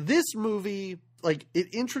 Like, this movie, like,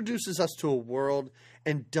 it introduces us to a world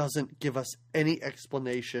and doesn't give us any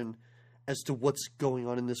explanation as to what's going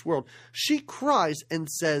on in this world. She cries and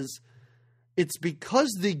says it's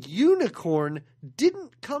because the unicorn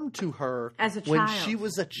didn't come to her as a when child. she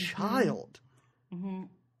was a child. Mm-hmm.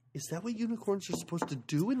 Is that what unicorns are supposed to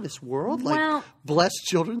do in this world? Like, bless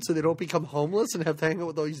children so they don't become homeless and have to hang out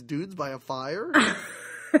with all these dudes by a fire?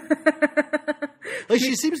 Like,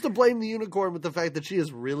 she seems to blame the unicorn with the fact that she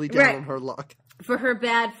is really down on her luck. For her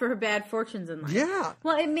bad fortunes in life. Yeah.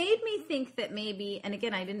 Well, it made me think that maybe, and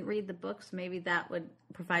again, I didn't read the books, maybe that would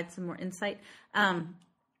provide some more insight,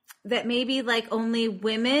 that maybe like only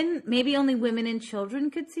women and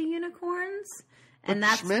children could see unicorns. And but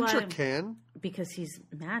that's Schmendrick why, can. Because he's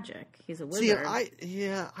magic. He's a wizard. See,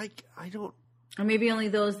 I don't. Or maybe only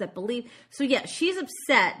those that believe. So yeah, she's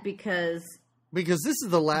upset because this is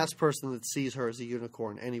the last person that sees her as a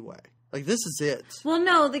unicorn anyway. Like, this is it. Well,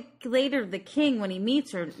 no, later the king, when he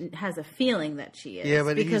meets her, has a feeling that she is. Yeah,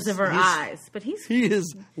 but because of her eyes. But he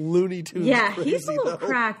is Looney Tunes. Yeah, crazy, he's a little though.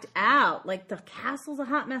 cracked out. Like, the castle's a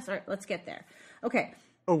hot mess. All right, let's get there. Okay.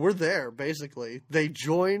 Oh, we're there, basically.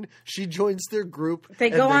 She joins their group. They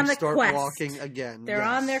go on the start quest. Walking again. They're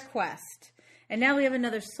on their quest. And now we have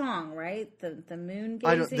another song, right? The moon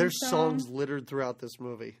gazing There's song. songs littered throughout this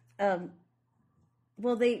movie. Well,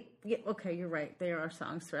 okay, you're right. There are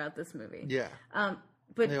songs throughout this movie. Yeah.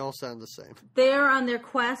 But they all sound the same. They're on their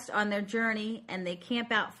quest, on their journey, and they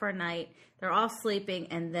camp out for a night. They're all sleeping,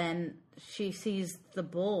 and then she sees the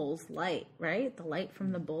bull's light, right? The light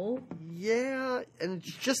from the bull? Yeah, and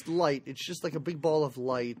it's just light. It's just like a big ball of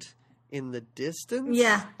light in the distance,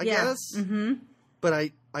 I guess. Mm-hmm.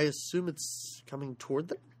 But I assume it's coming toward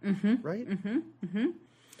them, right? Mm-hmm,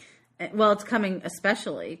 mm-hmm. Well, it's coming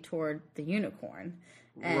especially toward the unicorn.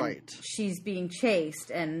 And right. She's being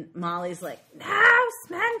chased, and Molly's like, "No,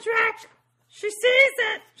 Smendrick! She sees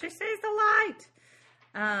it! She sees the light!"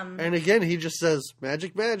 And again, he just says,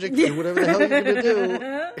 magic, do whatever the hell you're going to do.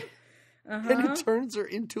 And it turns her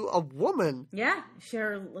into a woman. Yeah.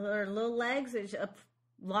 Her little legs is a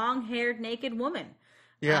long-haired, naked woman.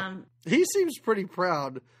 Yeah. He seems pretty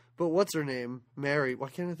proud, but what's her name? Mary. Why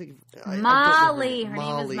can't I think of... Molly. Her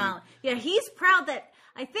name is Molly. Yeah, he's proud that...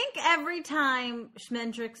 I think every time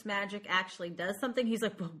Schmendrick's magic actually does something, he's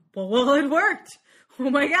like, well, it worked. Oh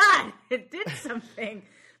my God, it did something.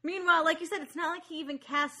 Meanwhile, like you said, it's not like he even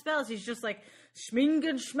casts spells. He's just like,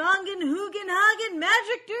 schmingen, schmangen, hoogen, hagen,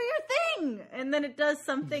 magic, do your thing. And then it does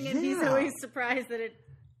something, and he's always surprised that it...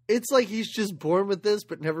 It's like he's just born with this,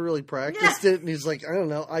 but never really practiced it. And he's like, I don't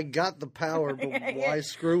know, I got the power, but why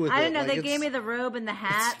screw with it? I don't know, they gave me the robe and the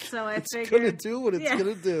hat, so I figured... It's going to do what it's going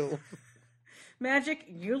to do. Magic,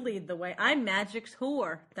 you lead the way. I'm Magic's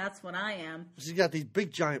whore. That's what I am. She's got these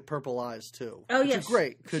big, giant purple eyes, too. Oh, yeah. Which is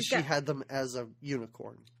great, because she had them as a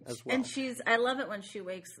unicorn as well. And I love it when she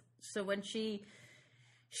wakes... So when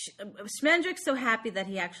Schmendrick's so happy that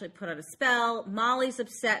he actually put out a spell. Molly's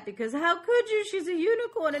upset because how could you? She's a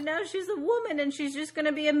unicorn and now she's a woman and she's just going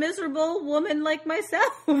to be a miserable woman like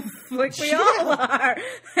myself, like we all are.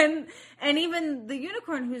 And even the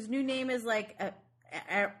unicorn, whose new name is like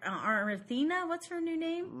Arathena. What's her new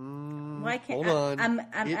name? Why can't hold on?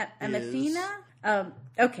 I'm Athena.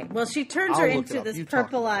 Okay, well she turns her into this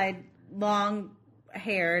purple-eyed,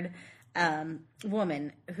 long-haired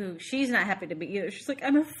woman who she's not happy to be either. She's like,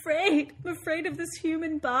 I'm afraid of this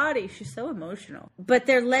human body. She's so emotional. But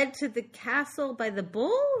they're led to the castle by the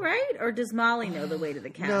bull, right? Or does Molly know the way to the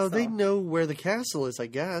castle? No, they know where the castle is, I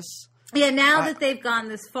guess. Yeah, now that they've gone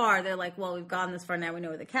this far, they're like, well, we've gone this far, now we know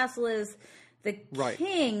where the castle is. The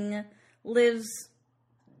king lives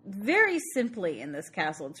very simply in this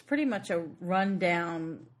castle. It's pretty much a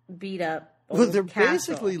rundown, beat up old they're castle.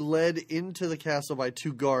 Basically led into the castle by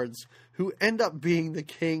two guards who end up being the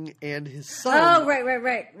king and his son. Oh,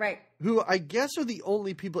 right. Who I guess are the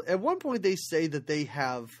only people. At one point they say that they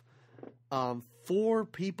have 4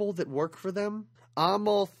 people that work for them.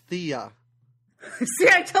 Amalthea. See,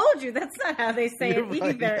 I told you that's not how they say it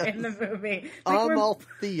either in the movie. Like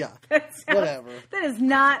Amalthea. Whatever. That is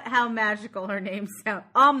not how magical her name sounds.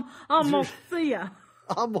 Amalthea.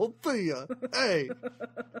 Amalthea. Hey.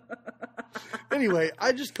 Anyway,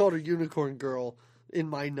 I just called her Unicorn Girl in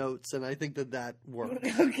my notes, and I think that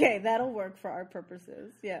works. Okay, that'll work for our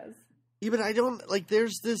purposes, yes. Yeah, but I don't,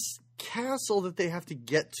 there's this castle that they have to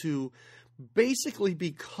get to basically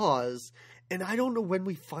because, and I don't know when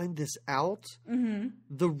we find this out,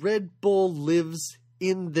 the Red Bull lives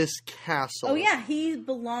in this castle. Oh, yeah, he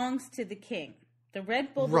belongs to the king. The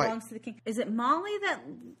Red Bull belongs to the king. Is it Molly that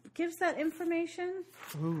gives that information?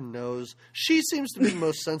 Who knows? She seems to be the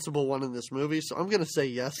most sensible one in this movie, so I'm going to say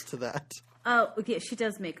yes to that. Oh, okay, she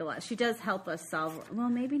does make a lot. She does help us solve... Well,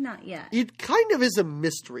 maybe not yet. It kind of is a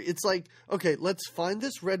mystery. It's like, okay, let's find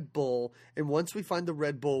this Red Bull, and once we find the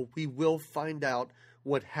Red Bull, we will find out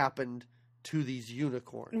what happened to these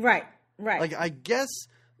unicorns. Right. I guess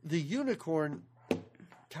the unicorn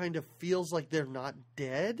kind of feels like they're not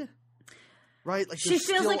dead. Right? She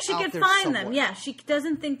feels like she could find them. Yeah, she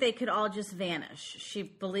doesn't think they could all just vanish. She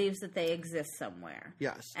believes that they exist somewhere.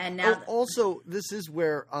 Yes. And now also, this is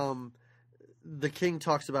where the king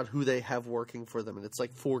talks about who they have working for them, and it's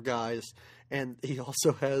like 4 guys, and he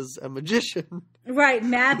also has a magician. Right,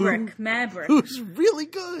 Maverick. Who's really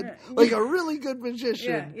good. Like a really good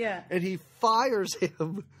magician. Yeah. And he fires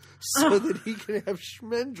him so that he can have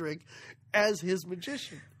Schmendrick as his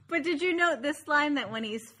magician. But did you note this line that when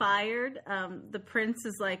he's fired, the prince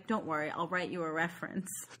is like, don't worry, I'll write you a reference.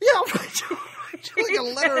 Yeah, I'll write you like a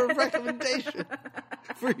letter of recommendation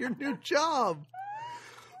for your new job.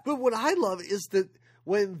 But what I love is that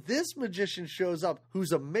when this magician shows up,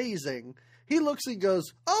 who's amazing, he looks and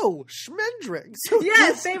goes, "Oh, Schmendrick." So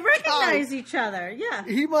yes, they recognize each other. Yeah.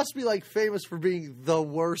 He must be like famous for being the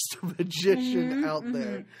worst magician out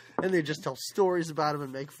there. And they just tell stories about him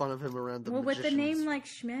and make fun of him around the magicians. With the name like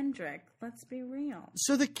Schmendrick, let's be real.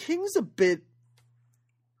 So the king's a bit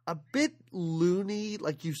loony.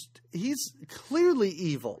 Like he's clearly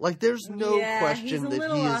evil. Like there's no question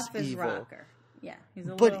that he is evil. Rocker. Yeah,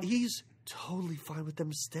 he's totally fine with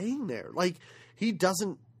them staying there. Like he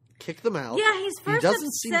doesn't kick them out. Yeah, he's first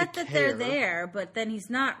upset that they're there, but then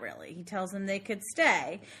he's not really. He tells them they could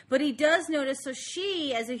stay, but he does notice. So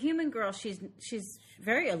she, as a human girl, she's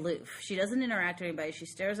very aloof. She doesn't interact with anybody. She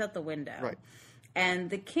stares out the window. Right. And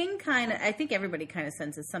the king I think everybody kind of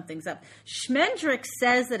senses something's up. Schmendrick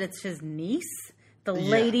says that it's his niece, the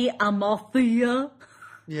Lady Amalthea.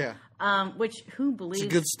 Yeah. Which, who believes?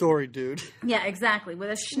 It's a good story, dude. Yeah, exactly. With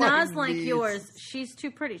a schnoz like yours, she's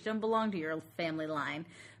too pretty. She doesn't belong to your family line.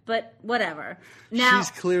 But whatever. Now, she's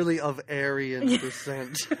clearly of Aryan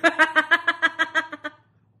descent.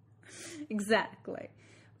 Exactly.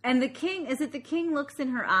 And the king looks in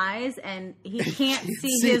her eyes and he can't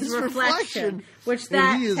see his reflection, which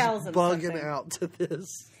that he is tells him bugging something. out to this.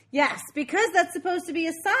 Yes, because that's supposed to be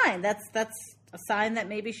a sign. That's a sign that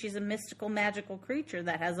maybe she's a mystical, magical creature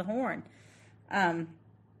that has a horn.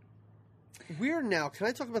 We're now. Can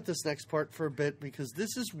I talk about this next part for a bit? Because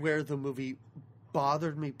this is where the movie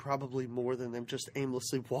bothered me probably more than them just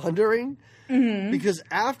aimlessly wandering. Mm-hmm. Because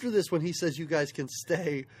after this, when he says you guys can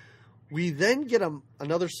stay, we then get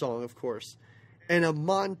another song, of course, and a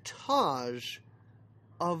montage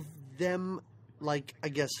of them, like, I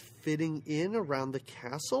guess, fitting in around the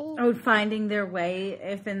castle. Oh, finding their way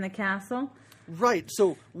in the castle? Right.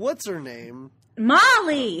 So, what's her name?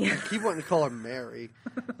 Molly! I keep wanting to call her Mary.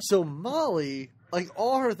 So, Molly, like,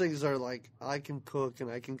 all her things are like, I can cook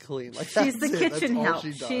and I can clean. Like, she's the kitchen help.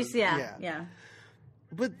 She does. She's, yeah.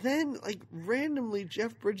 But then, like, randomly,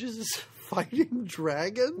 Jeff Bridges is fighting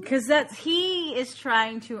dragons. Because he is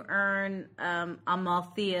trying to earn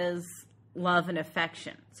Amalthea's love and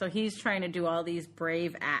affection. So he's trying to do all these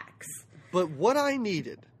brave acts. But what I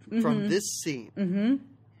needed from this scene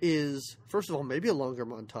is, first of all, maybe a longer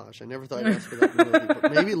montage. I never thought I'd ask for that in the movie,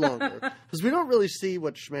 but maybe longer. Because we don't really see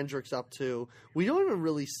what Schmendrick's up to. We don't even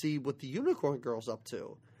really see what the Unicorn Girl's up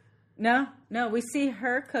to. No, we see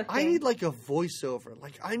her cooking. I need like a voiceover.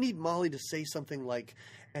 Like I need Molly to say something like,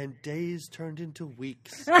 and days turned into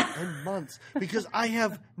weeks and months. Because I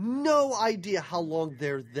have no idea how long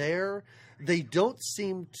they're there. They don't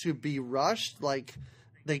seem to be rushed. Like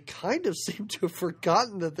they kind of seem to have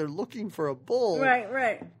forgotten that they're looking for a bull.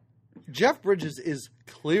 Right. Jeff Bridges is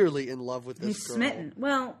clearly in love with this girl. He's smitten.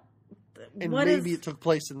 Well, and maybe it took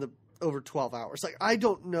place in the over 12 hours. Like I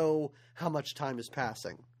don't know how much time is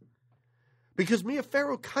passing. Because Mia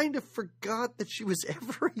Farrow kind of forgot that she was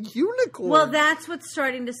ever a unicorn. Well, that's what's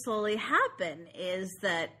starting to slowly happen, is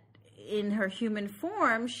that in her human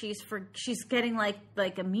form, she's getting like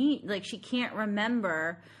she can't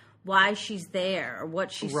remember why she's there or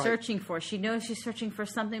what she's searching for. She knows she's searching for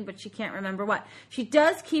something, but she can't remember what. She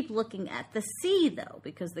does keep looking at the sea, though,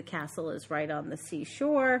 because the castle is right on the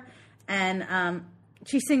seashore. And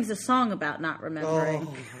she sings a song about not remembering.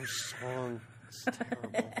 Oh, her song. It's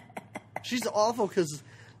terrible. She's awful because,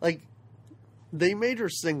 like, they made her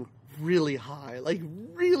sing really high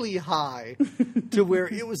to where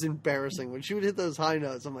it was embarrassing. When she would hit those high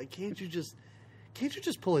notes, I'm like, can't you just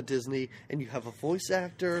pull a Disney and you have a voice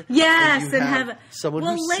actor? Yes, and have someone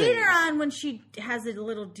who sings. Later on, when she has a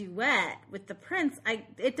little duet with the prince,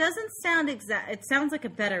 it doesn't sound exact. It sounds like a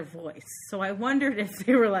better voice. So I wondered if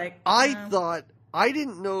they were like. I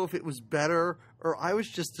didn't know if it was better or I was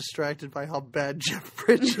just distracted by how bad Jeff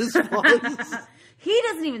Bridges was. He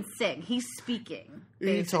doesn't even sing. He's speaking,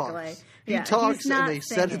 basically. He talks and they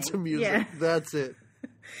set it to music. Yeah. That's it.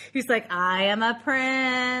 He's like, I am a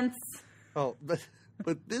prince. Oh, but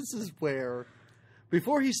this is where,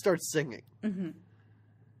 before he starts singing,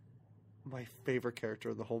 my favorite character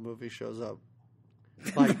in the whole movie shows up.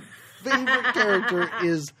 My favorite character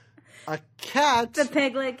is a cat. The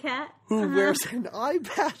peg leg cat. Who wears an eye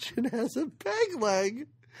patch and has a peg leg.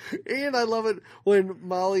 And I love it when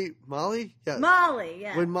Molly,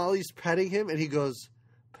 yeah. When Molly's petting him and he goes,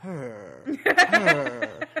 purr, purr.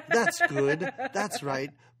 That's good. That's right.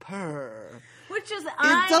 Purr. Which is,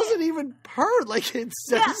 it doesn't even purr. Like it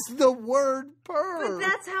says the word purr. But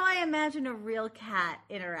that's how I imagine a real cat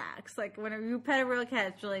interacts. Like when you pet a real cat,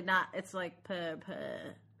 it's really not, it's like purr,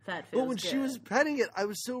 purr. That feels But when good. she was petting it, I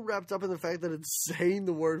was so wrapped up in the fact that it's saying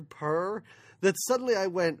the word purr that suddenly I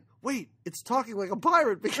went, wait, it's talking like a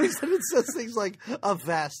pirate, because then it says things like,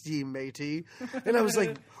 avast ye, matey. And I was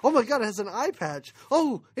like, oh my God, it has an eye patch.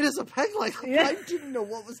 Oh, it has a peg leg. Yeah. I didn't know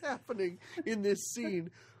what was happening in this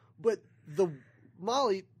scene. But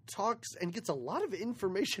Molly talks and gets a lot of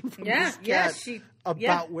information from this cat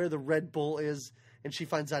about where the Red Bull is, and she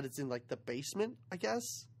finds out it's in like the basement, I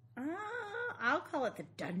guess. I'll call it the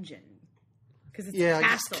dungeon. Because it's Yeah, a I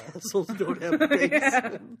guess castle. castles don't have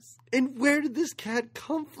basements. And where did this cat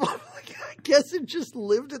come from? Like, I guess it just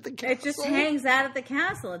lived at the castle. It just hangs out at the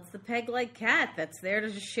castle. It's the peg-leg cat that's there to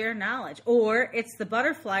just share knowledge. Or it's the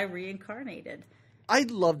butterfly reincarnated. I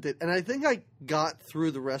loved it, and I think I got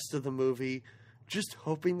through the rest of the movie just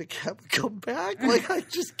hoping the cat would come back. Like, I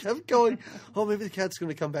just kept going, oh, maybe the cat's going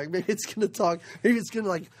to come back. Maybe it's going to talk. Maybe it's going to,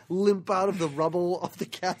 like, limp out of the rubble of the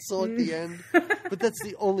castle at the end. But that's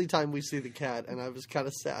the only time we see the cat, and I was kind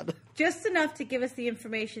of sad. Just enough to give us the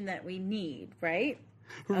information that we need, right?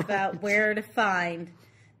 About where to find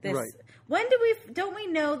this. Right. When don't we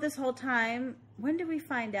know this whole time? When do we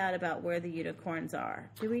find out about where the unicorns are?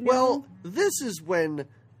 Do we know? Well, this is when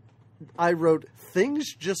I wrote,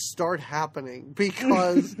 things just start happening,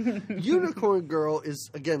 because Unicorn Girl is,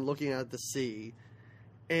 again, looking at the sea,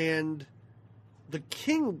 and the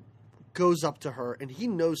king goes up to her, and he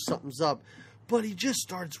knows something's up, but he just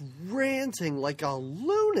starts ranting like a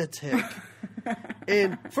lunatic.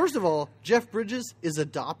 And, first of all, Jeff Bridges is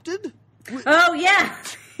adopted? Oh, yeah.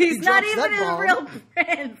 He's not drops even that a bomb. real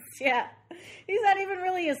prince. Yeah. He's not even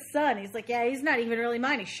really his son. He's like, yeah, he's not even really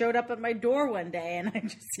mine. He showed up at my door one day, and I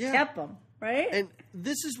just kept him. Right? And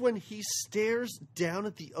this is when he stares down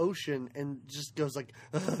at the ocean and just goes like,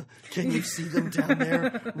 can you see them down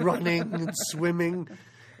there running and swimming?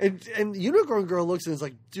 And Unicorn Girl looks and is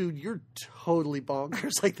like, dude, you're totally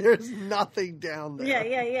bonkers. Like, there's nothing down there.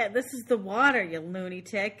 Yeah. This is the water, you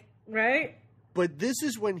lunatic. Right? But this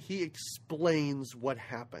is when he explains what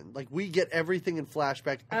happened. Like, we get everything in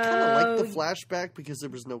flashback. I kind of like the flashback because there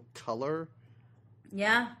was no color.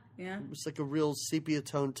 Yeah. It was like a real sepia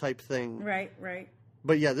tone type thing. Right.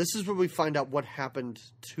 But yeah, this is where we find out what happened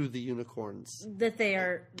to the unicorns. That they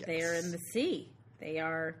are in the sea. They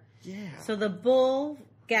are. Yeah. So the bull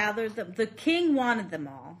gathered them. The king wanted them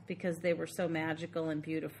all because they were so magical and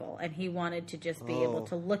beautiful, and he wanted to just be able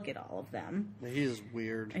to look at all of them. He is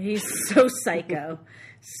weird. He's so psycho.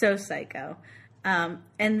 So psycho. And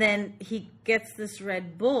then he gets this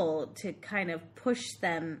Red Bull to kind of push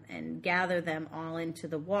them and gather them all into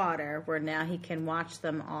the water, where now he can watch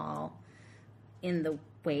them all in the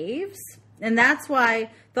waves. And that's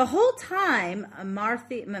why the whole time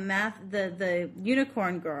the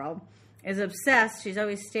unicorn girl is obsessed. She's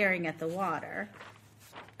always staring at the water,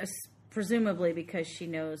 presumably because she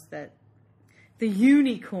knows that the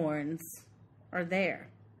unicorns are there.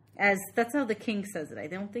 That's how the king says it. I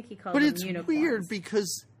don't think he calls them unicorns. But it's weird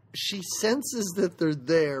because she senses that they're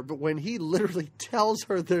there, but when he literally tells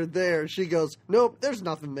her they're there, she goes, nope, there's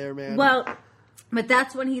nothing there, man. Well, but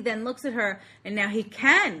that's when he then looks at her, and now he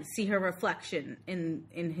can see her reflection in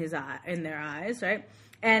their eyes, right?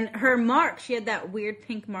 And her mark, she had that weird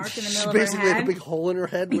pink mark in the middle of her head. She basically had a big hole in her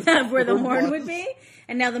head. Where the horn would be.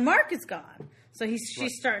 And now the mark is gone. So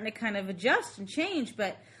she's starting to kind of adjust and change,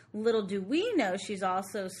 but little do we know, she's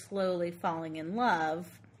also slowly falling in love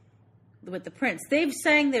with the prince. They've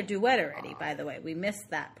sang their duet already, by the way. We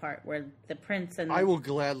missed that part where the prince and... I will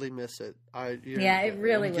gladly miss it. It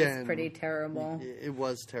really was pretty terrible. It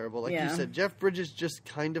was terrible. Like you said, Jeff Bridges just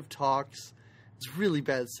kind of talks. It's really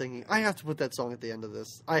bad singing. I have to put that song at the end of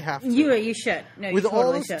this. I have to. You should. No, you With totally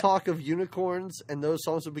all this should. talk of unicorns, and those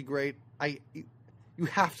songs would be great, you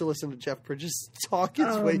have to listen to Jeff Bridges talk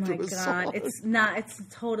his way through a song. It's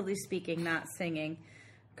totally speaking, not singing.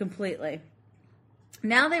 Completely.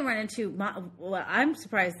 Now they run into... I'm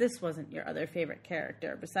surprised this wasn't your other favorite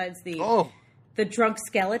character, besides the drunk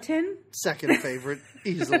skeleton. Second favorite,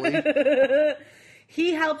 easily.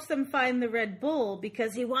 He helps them find the Red Bull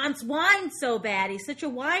because he wants wine so bad. He's such a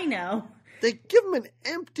wino. They give him an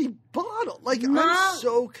empty bottle. Like, I'm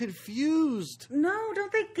so confused. No,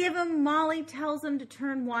 don't they give him... Molly tells him to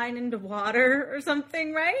turn wine into water or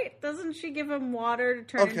something, right? Doesn't she give him water to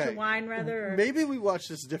turn into wine, rather? Or... Maybe we watch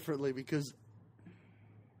this differently, because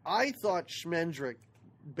I thought Schmendrick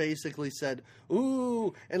basically said,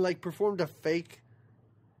 ooh, and, like, performed a fake,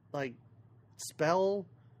 like, spell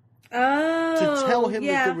to tell him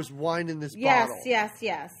that there was wine in this bottle.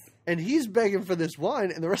 Yes. And he's begging for this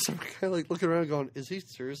wine, and the rest of them are kind of like looking around going, is he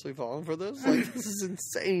seriously falling for this? Like, this is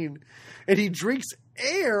insane. And he drinks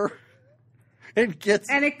air, and gets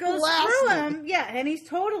and it goes blasted. through him. Yeah, and he's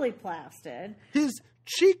totally blasted. His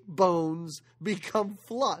cheekbones become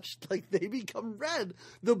flushed, like they become red.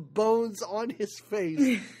 The bones on his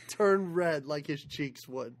face turn red like his cheeks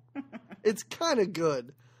would. It's kind of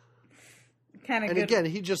good. Kind of good. And again,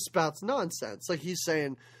 he just spouts nonsense. Like he's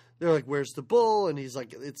saying, they're like, "Where's the bull?" And he's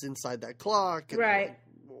like, "It's inside that clock." And right. Like,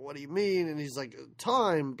 what do you mean? And he's like,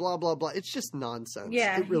 "Time, blah, blah, blah." It's just nonsense.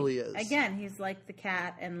 Yeah. It really is. Again, he's like the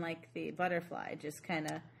cat and like the butterfly, just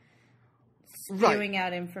kind of spewing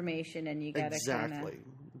out information, and you got to Exactly.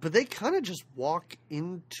 But they kind of just walk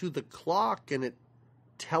into the clock, and it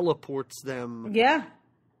teleports them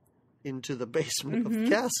into the basement of the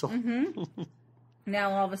castle. Mm-hmm.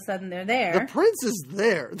 Now all of a sudden they're there. The prince is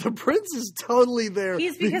there. The prince is totally there.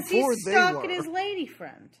 Because he's stalking his lady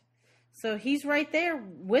friend. So he's right there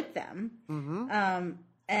with them. Mm-hmm.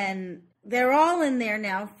 And they're all in there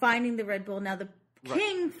now finding the Red Bull. Now the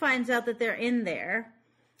king finds out that they're in there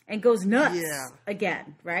and goes nuts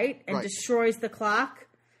again, right? And destroys the clock.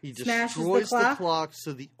 He destroys the clock.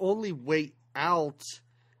 So the only way out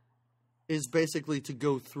is basically to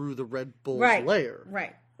go through the Red Bull's lair.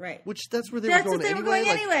 Right. Right. Which that's where they were going anyway. That's what they were going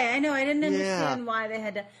anyway. I know. I didn't understand why they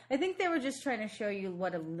had to. I think they were just trying to show you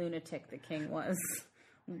what a lunatic the king was.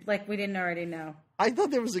 Like we didn't already know. I thought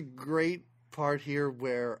there was a great part here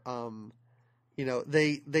where,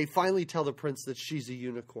 they finally tell the prince that she's a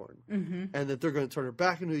unicorn. Mm-hmm. And that they're going to turn her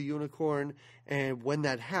back into a unicorn. And when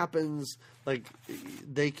that happens, like,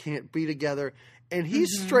 they can't be together. And he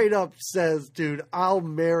straight up says, "Dude, I'll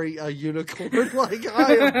marry a unicorn. Like,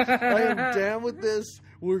 I am down with this.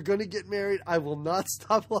 We're going to get married. I will not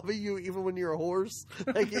stop loving you even when you're a horse."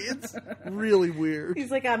 Like, it's really weird.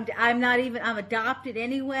 He's like, I'm adopted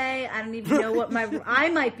anyway. I don't even know what I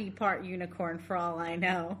might be part unicorn for all I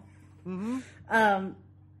know. Mm-hmm.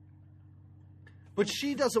 But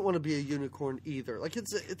she doesn't want to be a unicorn either. Like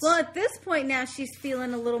it's well, at this point now, she's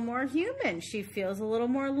feeling a little more human. She feels a little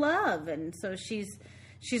more love, and so she's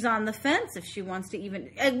on the fence if she wants to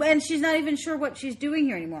even. And she's not even sure what she's doing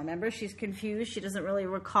here anymore. Remember, she's confused. She doesn't really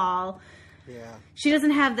recall. Yeah. She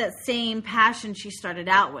doesn't have that same passion she started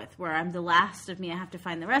out with, where I'm the last of me. I have to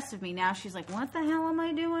find the rest of me. Now she's like, what the hell am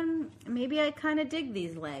I doing? Maybe I kind of dig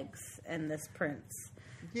these legs and this prince.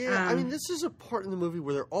 Yeah, I mean, this is a part in the movie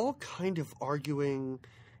where they're all kind of arguing,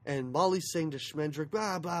 and Molly's saying to Schmendrick,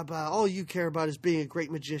 blah, blah, blah, all you care about is being a great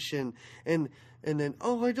magician, and then,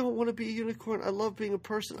 oh, I don't want to be a unicorn, I love being a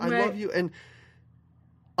person, I love you, and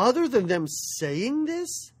other than them saying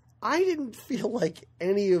this, I didn't feel like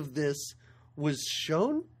any of this was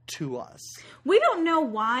shown to us. We don't know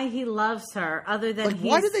why he loves her, other than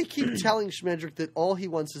why do they keep telling Schmendrick that all he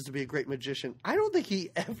wants is to be a great magician? I don't think he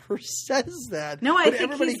ever says that. No, but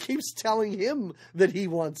everybody keeps telling him that he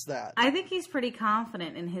wants that. I think he's pretty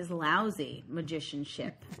confident in his lousy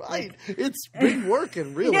magicianship. Right. It's been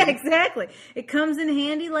working, really. Yeah, exactly. It comes in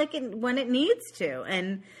handy when it needs to.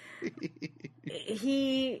 And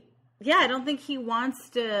I don't think he wants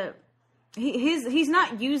to... He's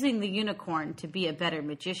not using the unicorn to be a better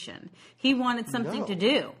magician. He wanted something to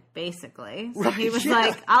do, basically. So he was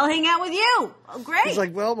like, I'll hang out with you. Oh, great. He's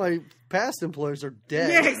like, well, my past employers are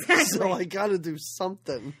dead. Yeah, exactly. So I got to do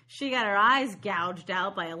something. She got her eyes gouged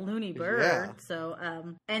out by a loony bird. Yeah. So,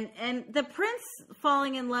 and the prince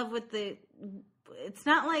falling in love with it's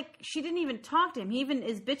not like she didn't even talk to him. He even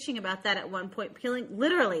is bitching about that at one point.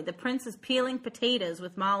 Literally, the prince is peeling potatoes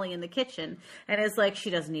with Molly in the kitchen, and is like, she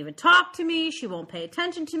doesn't even talk to me. She won't pay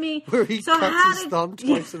attention to me. Where he cuts his thumb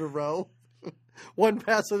twice in a row. One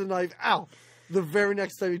pass with a knife. Ow. The very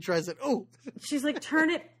next time he tries it. Oh. She's like, turn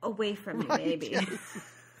it away from me, baby. Yes.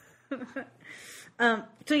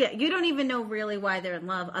 So yeah, you don't even know really why they're in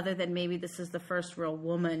love, other than maybe this is the first real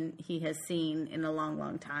woman he has seen in a long,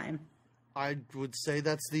 long time. I would say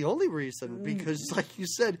that's the only reason, because, like you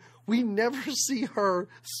said, we never see her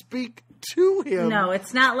speak to him. No,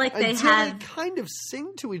 it's not like they kind of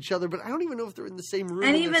sing to each other, but I don't even know if they're in the same room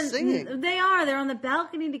and even singing. They are. They're on the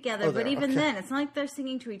balcony together, but even then, it's not like they're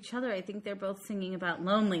singing to each other. I think they're both singing about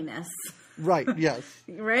loneliness. Right, yes.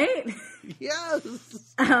 Right? Yes.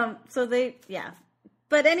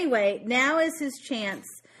 But anyway, now is his chance.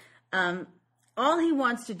 All he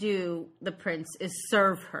wants to do, the prince, is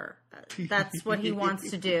serve her. That's what he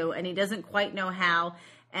wants to do, and he doesn't quite know how.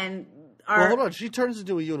 And hold on. She turns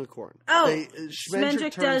into a unicorn. Oh,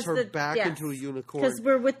 Schmendrick turns her back into a unicorn. Because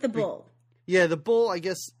we're with the bull. Yeah, the bull, I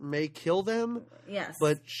guess, may kill them. Yes.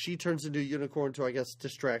 But she turns into a unicorn to, I guess,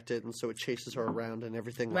 distract it, and so it chases her around and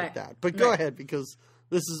everything like that. But go ahead, because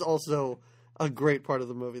this is also a great part of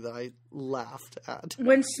the movie that I laughed at.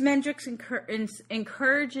 When Schmendrick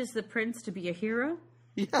encourages the prince to be a hero,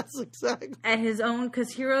 Yes, exactly. At his own,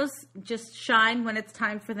 because heroes just shine when it's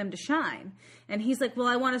time for them to shine. And he's like, well,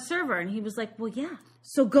 I want to serve her. And he was like, well, yeah.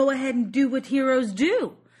 So go ahead and do what heroes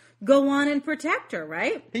do. Go on and protect her,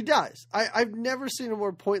 right? He dies. I've never seen a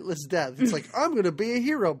more pointless death. It's like, I'm going to be a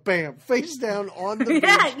hero. Bam. Face down on the beach.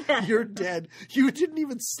 Yeah. You're dead. You didn't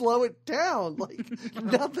even slow it down. Like,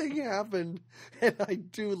 nothing happened. And I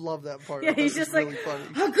do love that part. Yeah, he's just really like, funny.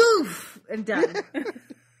 A goof! And done.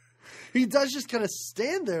 He does just kind of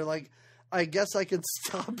stand there like, I guess I can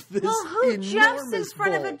stop this Well, who jumps in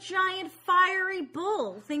front bull. of a giant fiery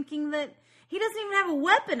bull thinking that he doesn't even have a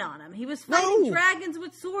weapon on him? He was fighting dragons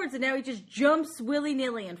with swords, and now he just jumps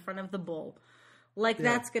willy-nilly in front of the bull. Like,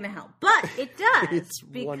 that's going to help. But it does. It's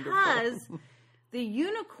because wonderful. The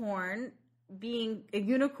unicorn, being a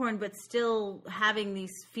unicorn but still having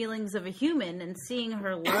these feelings of a human and seeing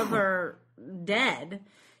her lover dead,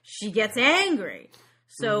 she gets angry.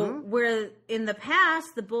 So where in the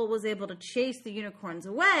past the bull was able to chase the unicorns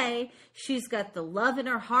away, she's got the love in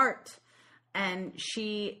her heart and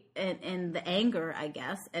and the anger, I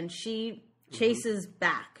guess, and she chases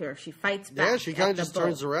back, or she fights back. Yeah, she kind of just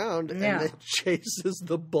turns around and then chases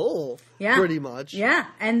the bull, pretty much. Yeah,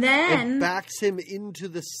 and then it backs him into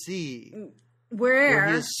the sea. Where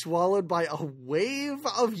he is swallowed by a wave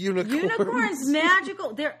of unicorns. Unicorns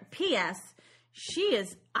magical. P.S. She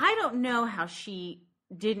is. I don't know how she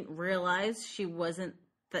didn't realize she was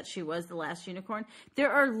the last unicorn.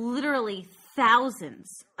 There are literally thousands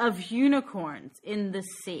of unicorns in the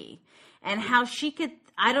sea, and how she could.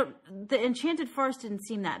 The Enchanted Forest didn't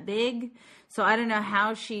seem that big, so I don't know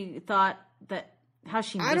how she thought that. How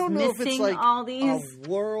she was I don't know missing if it's like all these. A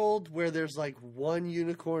world where there's like one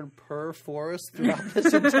unicorn per forest throughout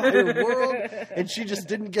this entire world, and she just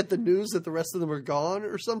didn't get the news that the rest of them are gone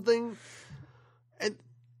or something.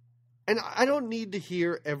 And I don't need to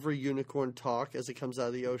hear every unicorn talk as it comes out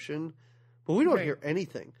of the ocean, but we don't hear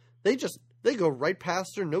anything. They go right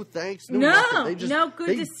past her, no thanks, nothing. They just, no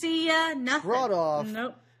good to see ya, nothing. Trot off.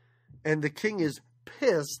 Nope. And the king is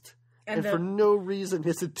pissed, and for no reason,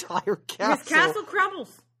 his entire castle... His castle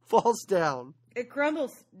crumbles. Falls down. It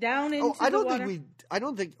crumbles down into the water.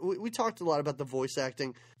 We talked a lot about the voice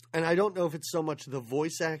acting, and I don't know if it's so much the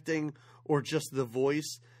voice acting or just the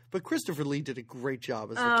voice, but Christopher Lee did a great job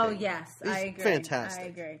as the king. Oh, yes. I agree. Fantastic. I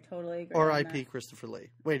agree. Totally agree. R.I.P. Christopher Lee.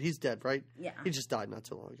 Wait, he's dead, right? Yeah. He just died not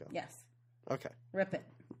too long ago. Yes. Okay. Rip it.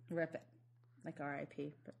 Like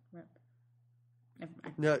R.I.P., but rip. Never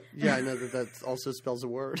mind. No, yeah, I know that also spells a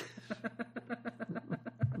word.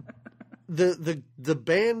 The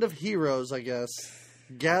band of heroes, I guess,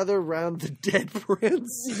 gather around the dead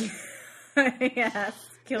prince. Yes.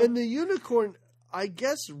 And the unicorn, I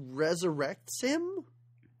guess, resurrects him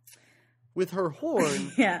with her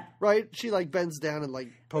horn. Yeah. Right? She, bends down and,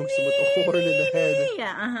 pokes him with the horn in the head.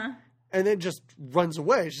 Yeah, uh-huh. And then just runs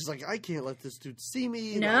away. She's like, I can't let this dude see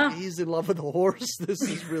me. No. He's in love with a horse. This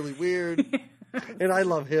is really weird. And I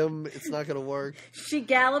love him. It's not going to work. She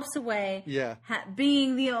gallops away. Yeah.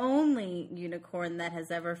 Being the only unicorn that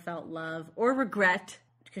has ever felt love or regret,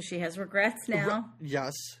 because she has regrets now.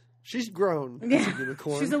 Yes. She's grown as a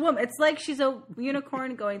unicorn. She's a woman. It's like she's a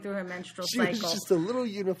unicorn going through her menstrual cycle. She was just a little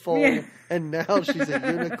uniform, and now she's a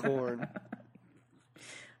unicorn.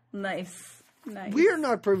 Nice. We are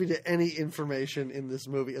not privy to any information in this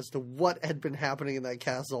movie as to what had been happening in that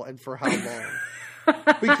castle and for how long.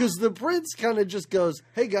 Because the prince kind of just goes,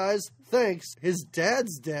 hey guys, thanks. His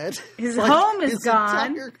dad's dead. His home is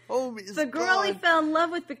gone. His entire home is The girl gone. he fell in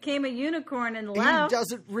love with became a unicorn and left. He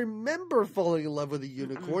doesn't remember falling in love with a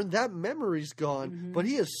unicorn. That memory's gone. But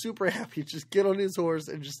he is super happy to just get on his horse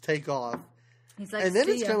and just take off. He's like, and then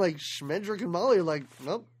see it's ya. kind of like Schmendrick and Molly are like,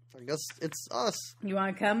 nope, I guess it's us. You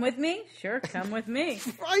want to come with me? Sure, come with me.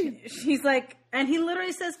 Right. She's like, and he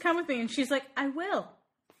literally says, come with me. And she's like, I will.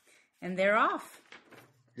 And they're off.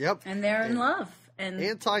 Yep. And they're in love. And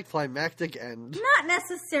anticlimactic end. not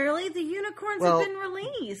necessarily. The unicorns have been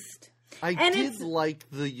released. I did like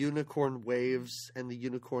the unicorn waves and the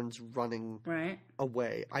unicorns running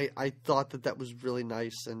away. I thought that was really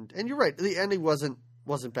nice. And you're right. The ending wasn't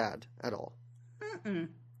bad at all.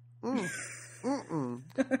 Mm-mm.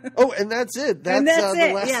 Oh, and that's it. That's,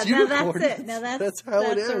 the last unicorn. That's it. Now that's how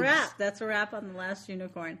it is. That's a wrap. That's a wrap on the last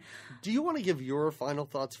unicorn. Do you want to give your final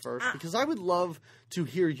thoughts first? Because I would love to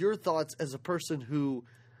hear your thoughts as a person who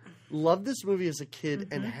loved this movie as a kid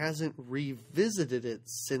and hasn't revisited it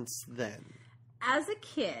since then. As a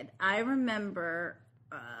kid, I remember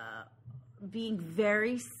being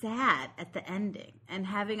very sad at the ending and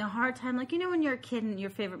having a hard time. Like, when you're a kid and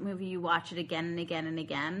your favorite movie, you watch it again and again and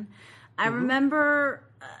again. I remember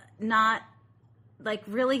not like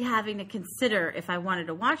really having to consider if I wanted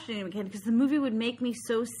to watch it again because the movie would make me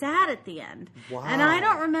so sad at the end. Wow. And I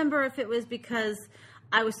don't remember if it was because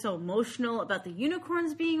I was so emotional about the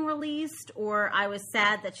unicorns being released or I was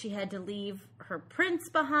sad that she had to leave her prince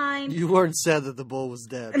behind. You weren't sad that the bull was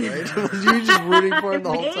dead, right? You were just rooting for him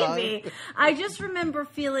the whole time? Maybe. I just remember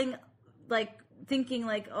feeling like, thinking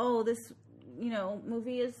like, oh, this,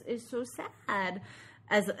 movie is so sad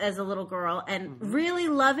as a little girl and really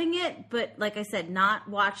loving it. But like I said, not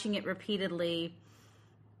watching it repeatedly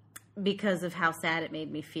because of how sad it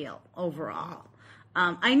made me feel overall.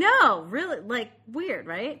 I know, really, like, weird,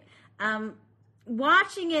 right?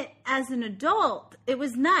 Watching it as an adult, it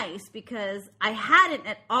was nice because I hadn't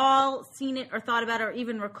at all seen it or thought about it or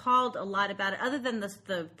even recalled a lot about it other than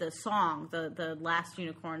the song, the Last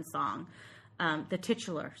Unicorn song, the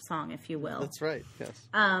titular song, if you will. That's right, yes.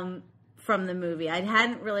 From the movie. I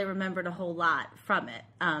hadn't really remembered a whole lot from it.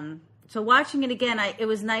 So watching it again, it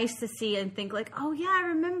was nice to see and think like, oh yeah, I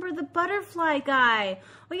remember the butterfly guy.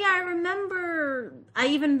 Oh yeah, I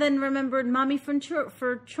even then remembered Mommy for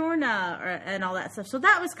Chorna and all that stuff. So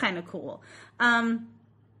that was kind of cool. And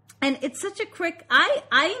it's such a quick,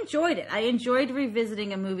 I enjoyed it. I enjoyed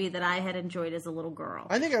revisiting a movie that I had enjoyed as a little girl.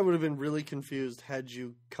 I think I would have been really confused had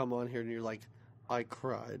you come on here and you're like, I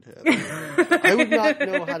cried. I would not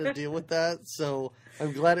know how to deal with that, so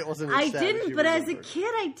I'm glad it wasn't as sad as didn't, you but remembered. as a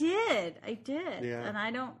kid, I did. Yeah. And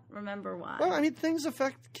I don't remember why. Well, I mean, things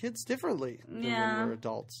affect kids differently than when they're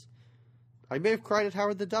adults. I may have cried at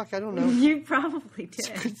Howard the Duck. I don't know. You probably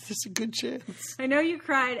did. There's a good chance. I know you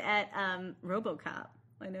cried at RoboCop.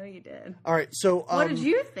 I know you did. All right, so... what did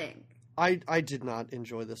you think? I did not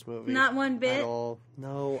enjoy this movie. Not one bit? At all.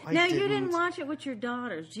 No, I now, didn't. you didn't watch it with your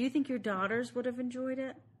daughters. Do you think your daughters would have enjoyed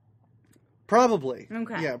it? Probably.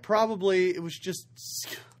 Okay. Yeah, probably. It was just...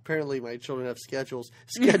 Apparently my children have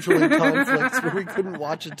scheduling conflicts where we couldn't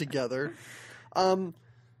watch it together.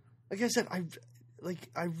 Like I said,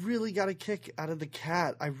 I really got a kick out of the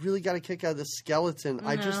cat. I really got a kick out of the skeleton.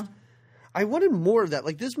 I wanted more of that.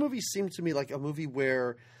 Like, this movie seemed to me like a movie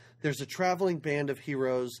where there's a traveling band of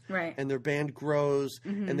heroes, right, and their band grows,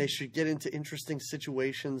 and they should get into interesting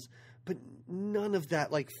situations. But none of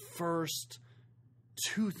that, like, first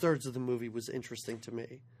 2/3 of the movie was interesting to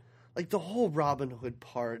me. Like, the whole Robin Hood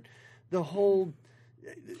part, the whole...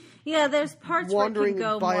 Yeah, there's parts wandering where it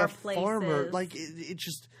can go by more a places. farmer. Like, it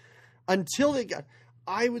just... Until they got...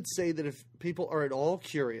 I would say that if people are at all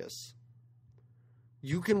curious,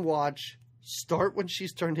 you can start when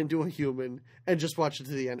she's turned into a human and just watch it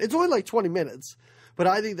to the end. It's only like 20 minutes, but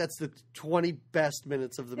I think that's the 20 best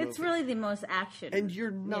minutes of the movie. It's really the most action. And you're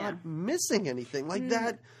not missing anything. Like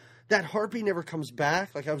that harpy never comes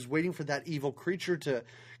back. Like, I was waiting for that evil creature to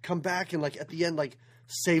come back and, like, at the end, like,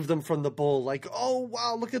 save them from the bull. Like, oh,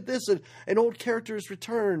 wow, look at this. An old character has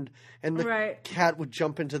returned. And the cat would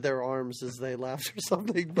jump into their arms as they laughed or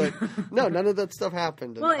something. But no, none of that stuff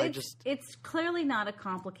happened. And well, it's clearly not a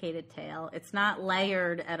complicated tale. It's not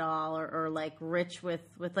layered at all or like, rich with,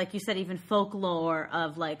 like you said, even folklore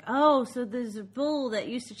of, like, oh, so there's a bull that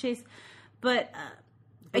used to chase. But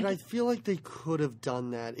I feel like they could have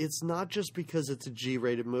done that. It's not just because it's a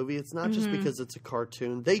G-rated movie. It's not just because it's a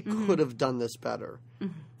cartoon. They could have done this better.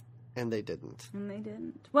 And they didn't.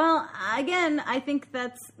 Well, again, I think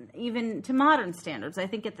that's even to modern standards. I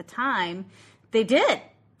think at the time they did.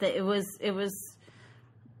 That it was.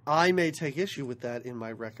 I may take issue with that in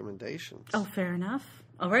my recommendations. Oh, fair enough.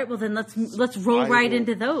 All right, well then let's roll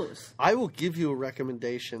into those. I will give you a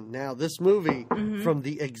recommendation. Now, this movie from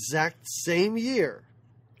the exact same year.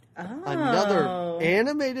 Oh. Another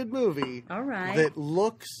animated movie that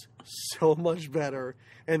looks so much better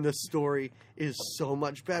and the story is so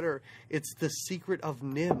much better. It's The Secret of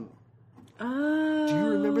NIMH. Oh, do you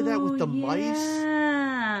remember that with the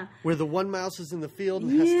mice? Where the one mouse is in the field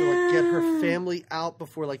and has to, like, get her family out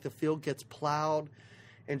before, like, the field gets plowed.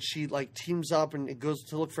 And she, like, teams up and goes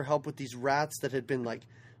to look for help with these rats that had been, like,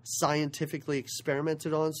 scientifically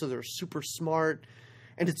experimented on. So they're super smart.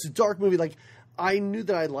 And it's a dark movie. Like, I knew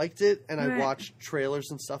that I liked it, and I watched trailers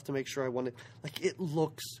and stuff to make sure I wanted... Like, it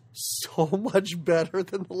looks so much better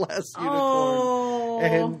than The Last Unicorn. Oh.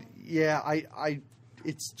 And, yeah,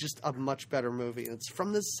 it's just a much better movie. And it's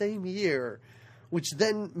from the same year, which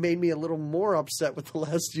then made me a little more upset with The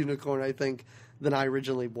Last Unicorn, I think, than I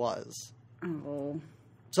originally was. Oh.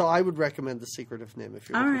 So I would recommend The Secret of NIMH if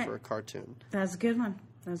you're looking for a cartoon. That's a good one.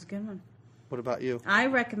 What about you? I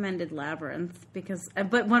recommended Labyrinth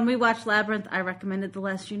but when we watched Labyrinth, I recommended The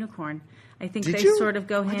Last Unicorn. I think sort of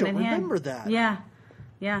go hand in hand. I don't remember that.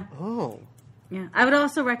 Yeah. Oh. Yeah, I would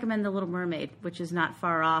also recommend The Little Mermaid, which is not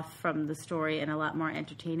far off from the story and a lot more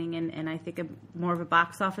entertaining, and I think more of a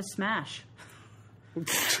box office smash.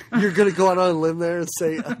 You're going to go out on a limb there and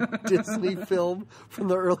say a Disney film from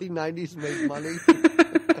the early 90s made money?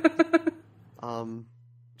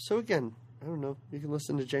 So again, I don't know. You can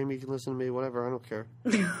listen to Jamie, you can listen to me, whatever. I don't care.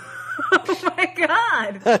 Oh my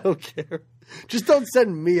God! I don't care. Just don't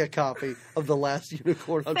send me a copy of The Last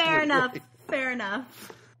Unicorn on Fair Blu-ray. enough. Fair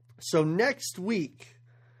enough. So next week,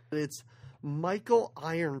 it's Michael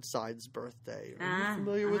Ironside's birthday. Are you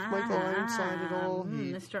familiar with Michael Ironside at all?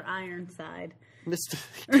 Mr. Ironside.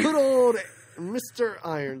 Good old Mr.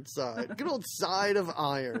 Ironside. Good old side of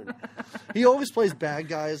iron. He always plays bad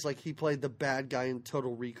guys. Like he played the bad guy in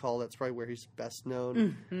Total Recall. That's probably where he's best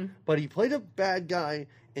known. Mm-hmm. But he played a bad guy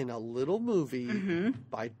in a little movie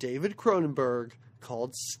by David Cronenberg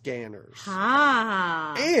called Scanners.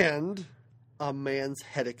 Ah. And a man's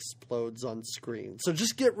head explodes on screen. So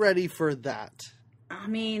just get ready for that. I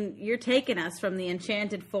mean, you're taking us from the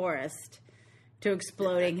Enchanted Forest to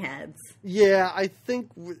exploding heads. Yeah, I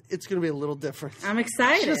think it's going to be a little different. I'm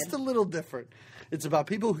excited. Just a little different. It's about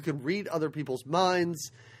people who can read other people's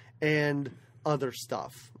minds and other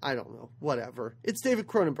stuff. I don't know. Whatever. It's David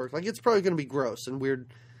Cronenberg. Like, it's probably going to be gross and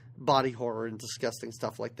weird body horror and disgusting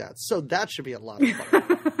stuff like that. So that should be a lot of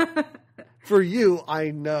fun. For you, I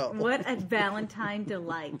know. What a Valentine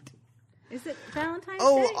delight. Is it Valentine's Day?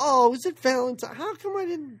 Oh, is it Valentine? How come I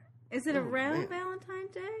didn't... Is it around Valentine's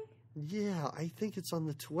Day? Yeah, I think it's on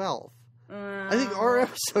the 12th. I think our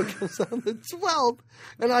episode comes on the 12th,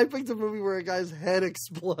 and I picked a movie where a guy's head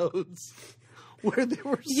explodes. Where there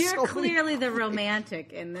were You're clearly the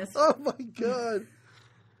romantic in this. Oh my God!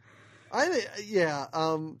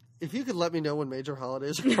 If you could let me know when major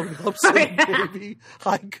holidays are coming up, so maybe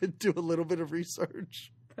I could do a little bit of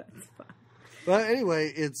research. That's fine. But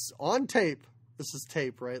anyway, it's on tape. This is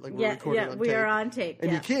tape, right? Like we're recording on tape. We are on tape.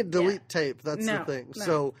 And you can't delete tape. That's the thing. No.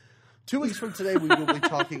 So 2 weeks from today, we will be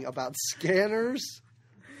talking about Scanners,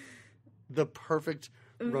 the perfect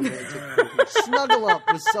romantic movie. Snuggle up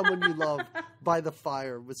with someone you love by the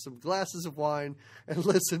fire with some glasses of wine and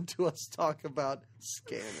listen to us talk about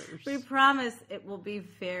Scanners. We promise it will be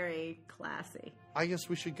very classy. I guess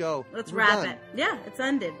we should go. Let's wrap it. Yeah, it's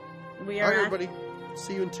ended. We are. All right, everybody.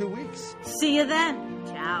 See you in 2 weeks. See you then.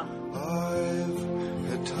 Ciao. I've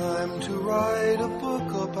had time to write a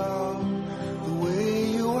book about the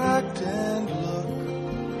way you act and look,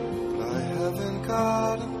 but I haven't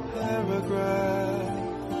got a paragraph.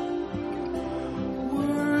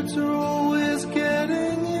 Words are always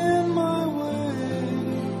getting in my way.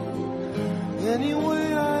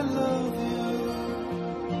 Anyway, I love you.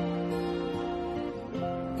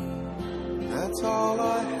 That's all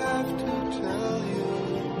I have to tell you.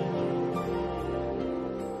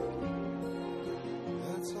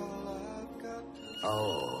 That's all I've got to say.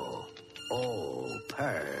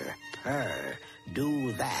 Purr,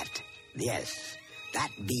 do that. Yes, that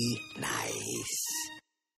be nice.